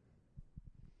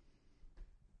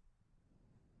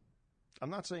 I'm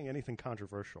not saying anything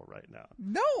controversial right now.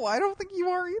 No, I don't think you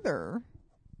are either.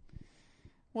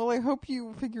 Well, I hope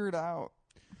you figure it out.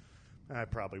 I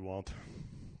probably won't.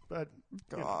 But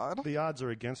God, the odds are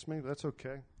against me. That's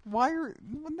okay.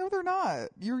 No, they're not.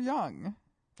 You're young.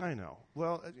 I know.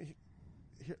 Well,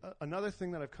 another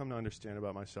thing that I've come to understand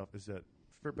about myself is that,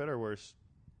 for better or worse,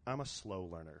 I'm a slow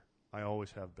learner. I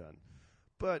always have been.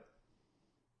 But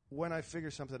when I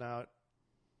figure something out,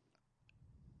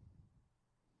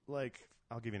 like,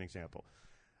 I'll give you an example.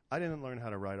 I didn't learn how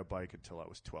to ride a bike until I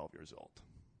was 12 years old.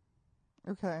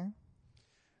 Okay.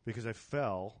 Because I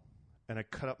fell and I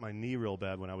cut up my knee real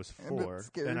bad when I was 4.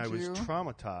 And I was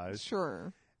traumatized.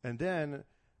 Sure. And then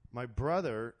my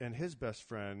brother and his best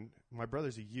friend, my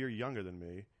brother's a year younger than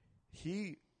me,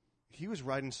 he was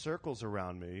riding circles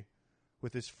around me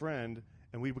with his friend,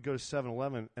 and we would go to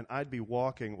 7-Eleven, and I'd be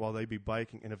walking while they'd be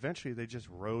biking, and eventually they just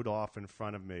rode off in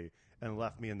front of me and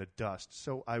left me in the dust.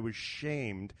 So I was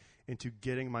shamed into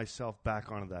getting myself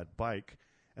back onto that bike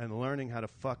and learning how to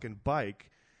fucking bike.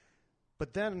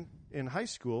 But then in high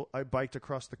school, I biked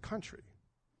across the country.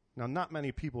 Now, not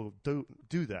many people do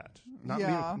that.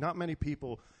 Not many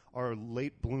people are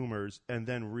late bloomers and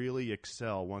then really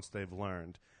excel once they've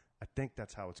learned. I think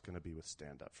that's how it's going to be with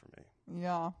stand-up for me.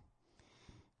 Yeah.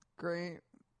 Great.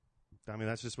 I mean,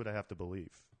 that's just what I have to believe.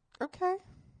 Okay.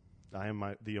 I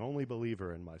am the only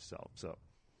believer in myself. So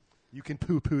you can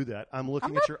poo-poo that. I'm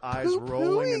looking at your eyes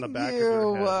rolling in the back of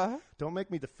your head. Don't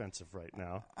make me defensive right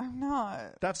now. I'm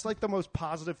not. That's like the most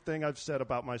positive thing I've said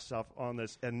about myself on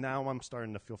this, and now I'm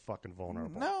starting to feel fucking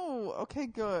vulnerable. No. Okay,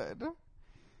 good.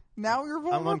 Now you're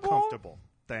vulnerable? I'm uncomfortable.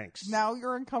 Thanks. Now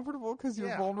you're uncomfortable because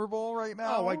you're vulnerable right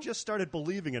now? Oh, I just started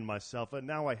believing in myself, and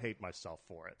now I hate myself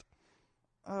for it.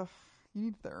 Ugh, you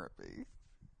need therapy.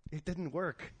 It didn't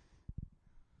work.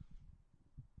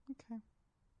 Okay.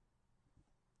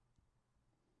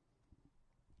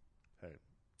 Hey,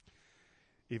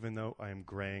 even though I am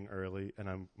graying early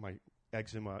and my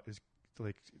eczema is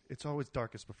like, it's always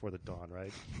darkest before the dawn,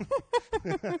 right?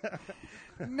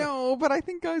 No, but I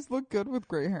think guys look good with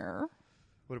gray hair.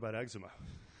 What about eczema?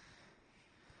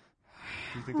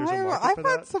 Do you think there's a market for that?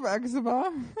 I've had some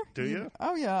eczema. Do you?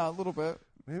 Oh yeah, a little bit.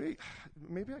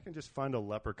 Maybe I can just find a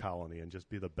leper colony and just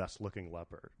be the best looking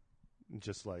leper.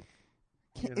 Just like,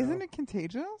 isn't it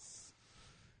contagious?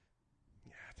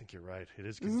 Yeah, I think you're right. It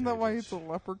is contagious. Isn't that why it's a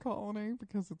leper colony?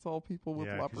 Because it's all people with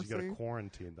leprosy. Yeah, you got to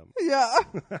quarantine them. Yeah.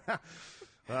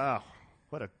 Wow.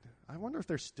 I wonder if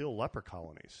there's still leper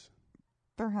colonies.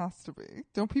 There has to be.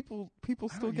 Don't people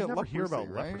still get leprosy? You never hear about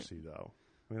right? leprosy, though.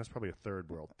 I mean, that's probably a third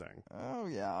world thing. Oh,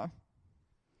 yeah.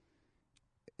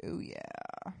 Oh, yeah.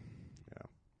 Yeah.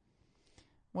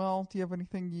 Well, do you have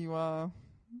anything you... I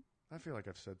feel like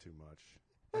I've said too much.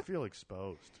 I feel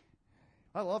exposed.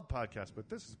 I love podcasts, but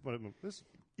this is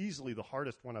easily the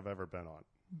hardest one I've ever been on.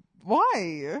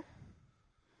 Why?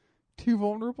 Too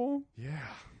vulnerable? Yeah.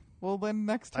 Well, then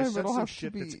next time it'll have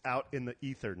to be... shit that's out in the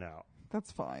ether now.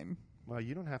 That's fine. Well,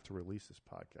 you don't have to release this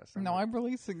podcast. I'm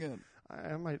releasing it.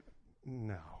 I might...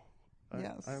 No.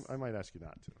 Yes. I might ask you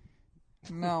not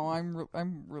to. No,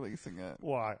 I'm releasing it.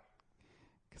 Why?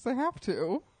 Because I have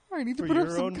to. I need to For put up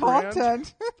your some own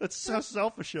content. That's so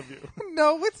selfish of you.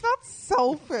 No, it's not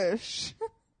selfish.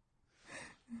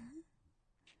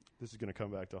 This is going to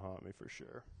come back to haunt me for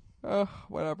sure. Ugh,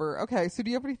 whatever. Okay, so do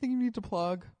you have anything you need to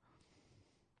plug?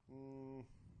 No.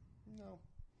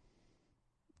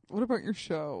 What about your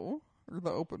show? Or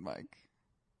the open mic?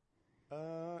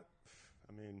 I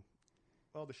mean,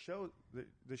 well,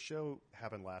 the show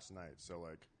happened last night, so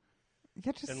like,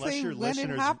 yeah, just say when it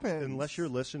happens. Unless your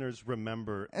listeners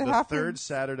remember, it the happens. third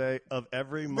Saturday of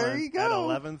every month at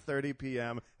 11:30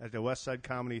 p.m. at the West Side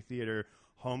Comedy Theater,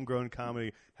 Homegrown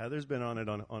Comedy. Heather's been on it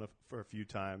for a few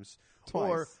times. Twice.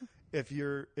 Or if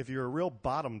you're a real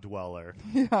bottom dweller,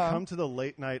 yeah. Come to the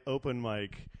late night open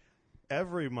mic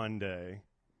every Monday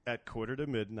at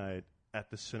 11:45 at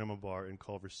the Cinema Bar in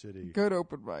Culver City. Good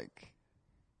open mic.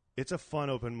 It's a fun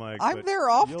open mic. I'm there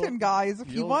often, guys.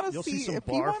 If you want to see Heather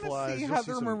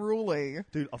Maruli,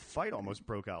 dude, a fight almost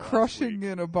broke out. Crushing last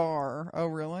week. in a bar. Oh,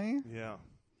 really? Yeah.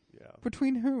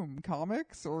 Between whom?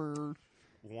 Comics or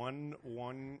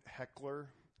one heckler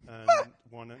and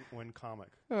one comic.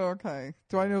 Oh, okay.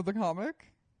 Do I know the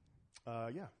comic?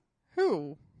 Yeah.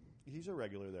 Who? He's a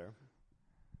regular there.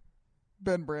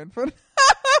 Ben Branford.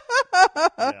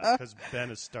 Yeah, because Ben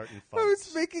is starting fights. I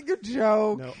was making a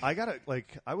joke. No, I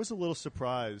was a little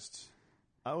surprised.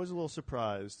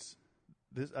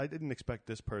 I didn't expect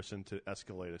this person to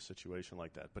escalate a situation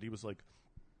like that. But he was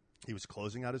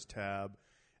closing out his tab,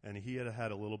 and he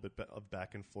had a little bit of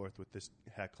back and forth with this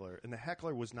heckler. And the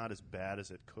heckler was not as bad as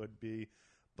it could be,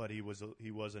 but he was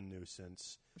a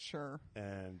nuisance. Sure.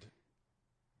 And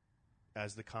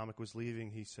as the comic was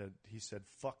leaving, he said,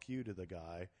 "Fuck you" to the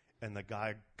guy. And the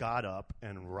guy got up,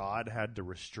 and Rod had to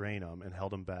restrain him and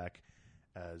held him back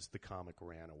as the comic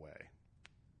ran away.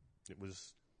 It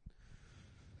was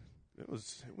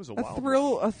a wild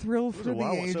thrill, one. a thrill for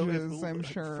the ages. So I'm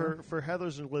sure for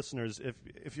Heather's and listeners,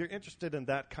 if you're interested in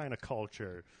that kind of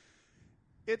culture,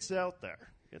 it's out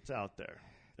there. It's out there.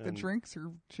 And the drinks are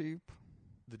cheap.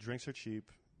 The drinks are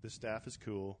cheap. The staff is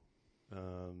cool.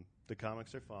 The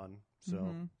comics are fun.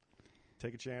 So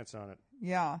take a chance on it.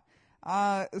 Yeah.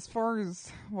 As far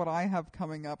as what I have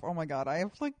coming up, oh my God, I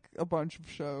have like a bunch of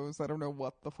shows. I don't know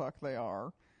what the fuck they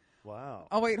are. Wow.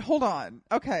 Oh wait, hold on.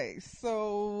 Okay,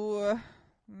 so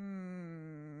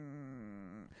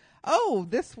Oh,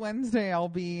 this Wednesday I'll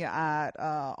be at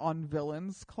on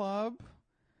Villains Club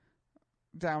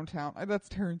downtown. That's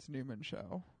Terrence Newman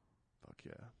show. Fuck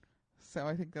yeah. So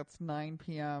I think that's 9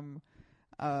 p.m.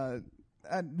 At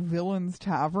Villains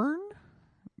Tavern,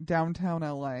 downtown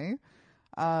LA.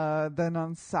 Then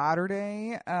on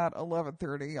Saturday at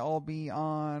 11:30, I'll be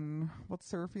on, what's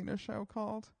Serafina's show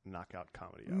called? Knockout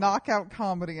Comedy Hour. Knockout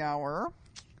Comedy Hour.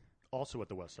 Also at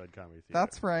the West Side Comedy Theater.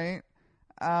 That's right.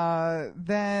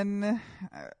 Then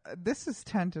this is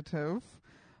tentative.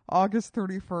 August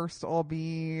 31st,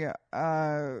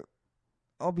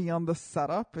 I'll be on the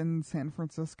Setup in San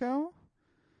Francisco.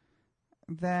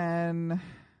 Then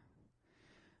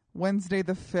Wednesday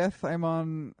the 5th, I'm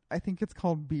on, I think it's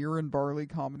called Beer and Barley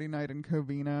Comedy Night in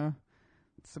Covina.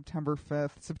 September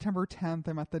 5th. September 10th,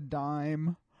 I'm at the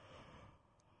Dime.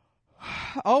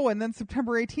 Oh, and then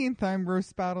September 18th, I'm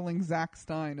roast battling Zach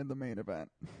Stein in the main event.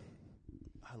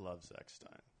 I love Zach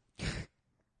Stein.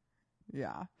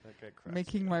 Yeah. That guy cracks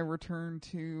Making me my up. return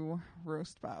to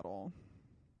roast battle.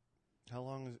 How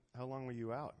long were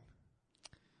you out?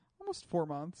 Almost 4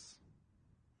 months.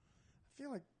 I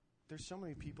feel like there's so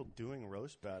many people doing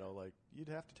roast battle. Like, you'd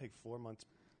have to take 4 months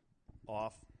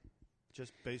off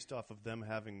just based off of them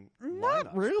having Not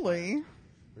lineups really. planned.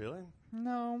 Really?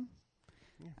 No.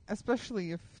 Yeah.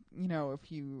 Especially if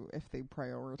they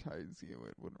prioritize you,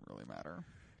 it wouldn't really matter.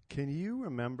 Can you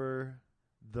remember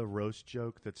the roast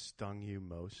joke that stung you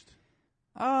most?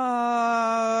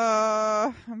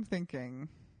 I'm thinking.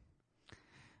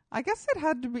 I guess it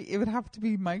would have to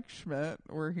be Mike Schmidt,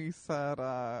 where he said,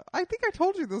 I think I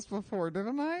told you this before,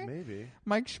 didn't I? Maybe.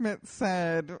 Mike Schmidt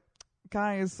said,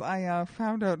 guys, I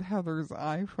found out Heather's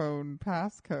iPhone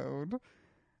passcode.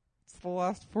 It's the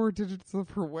last 4 digits of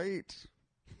her weight.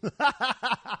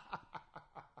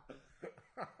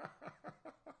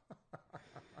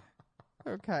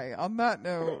 Okay, on that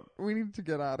note, we need to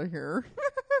get out of here.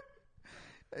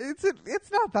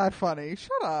 It's not that funny.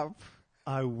 Shut up.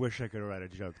 I wish I could write a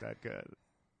joke that good.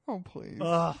 Oh, please.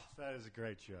 Ugh, that is a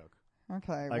great joke.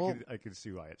 Okay, I can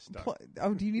see why it's stuck.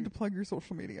 do you need to plug your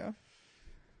social media?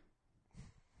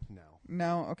 No.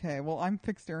 No? Okay, well, I'm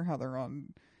Fixed Air Heather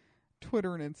on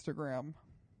Twitter and Instagram.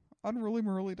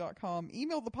 UnrulyMaruli.com.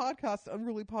 Email the podcast,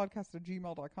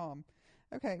 unrulypodcast@gmail.com.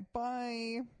 Okay,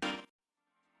 bye.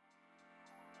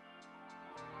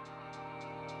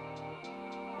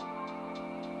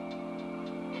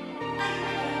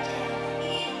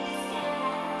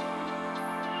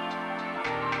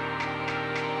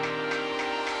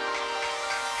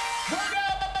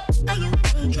 Are you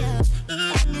angel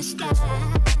in the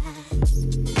sky?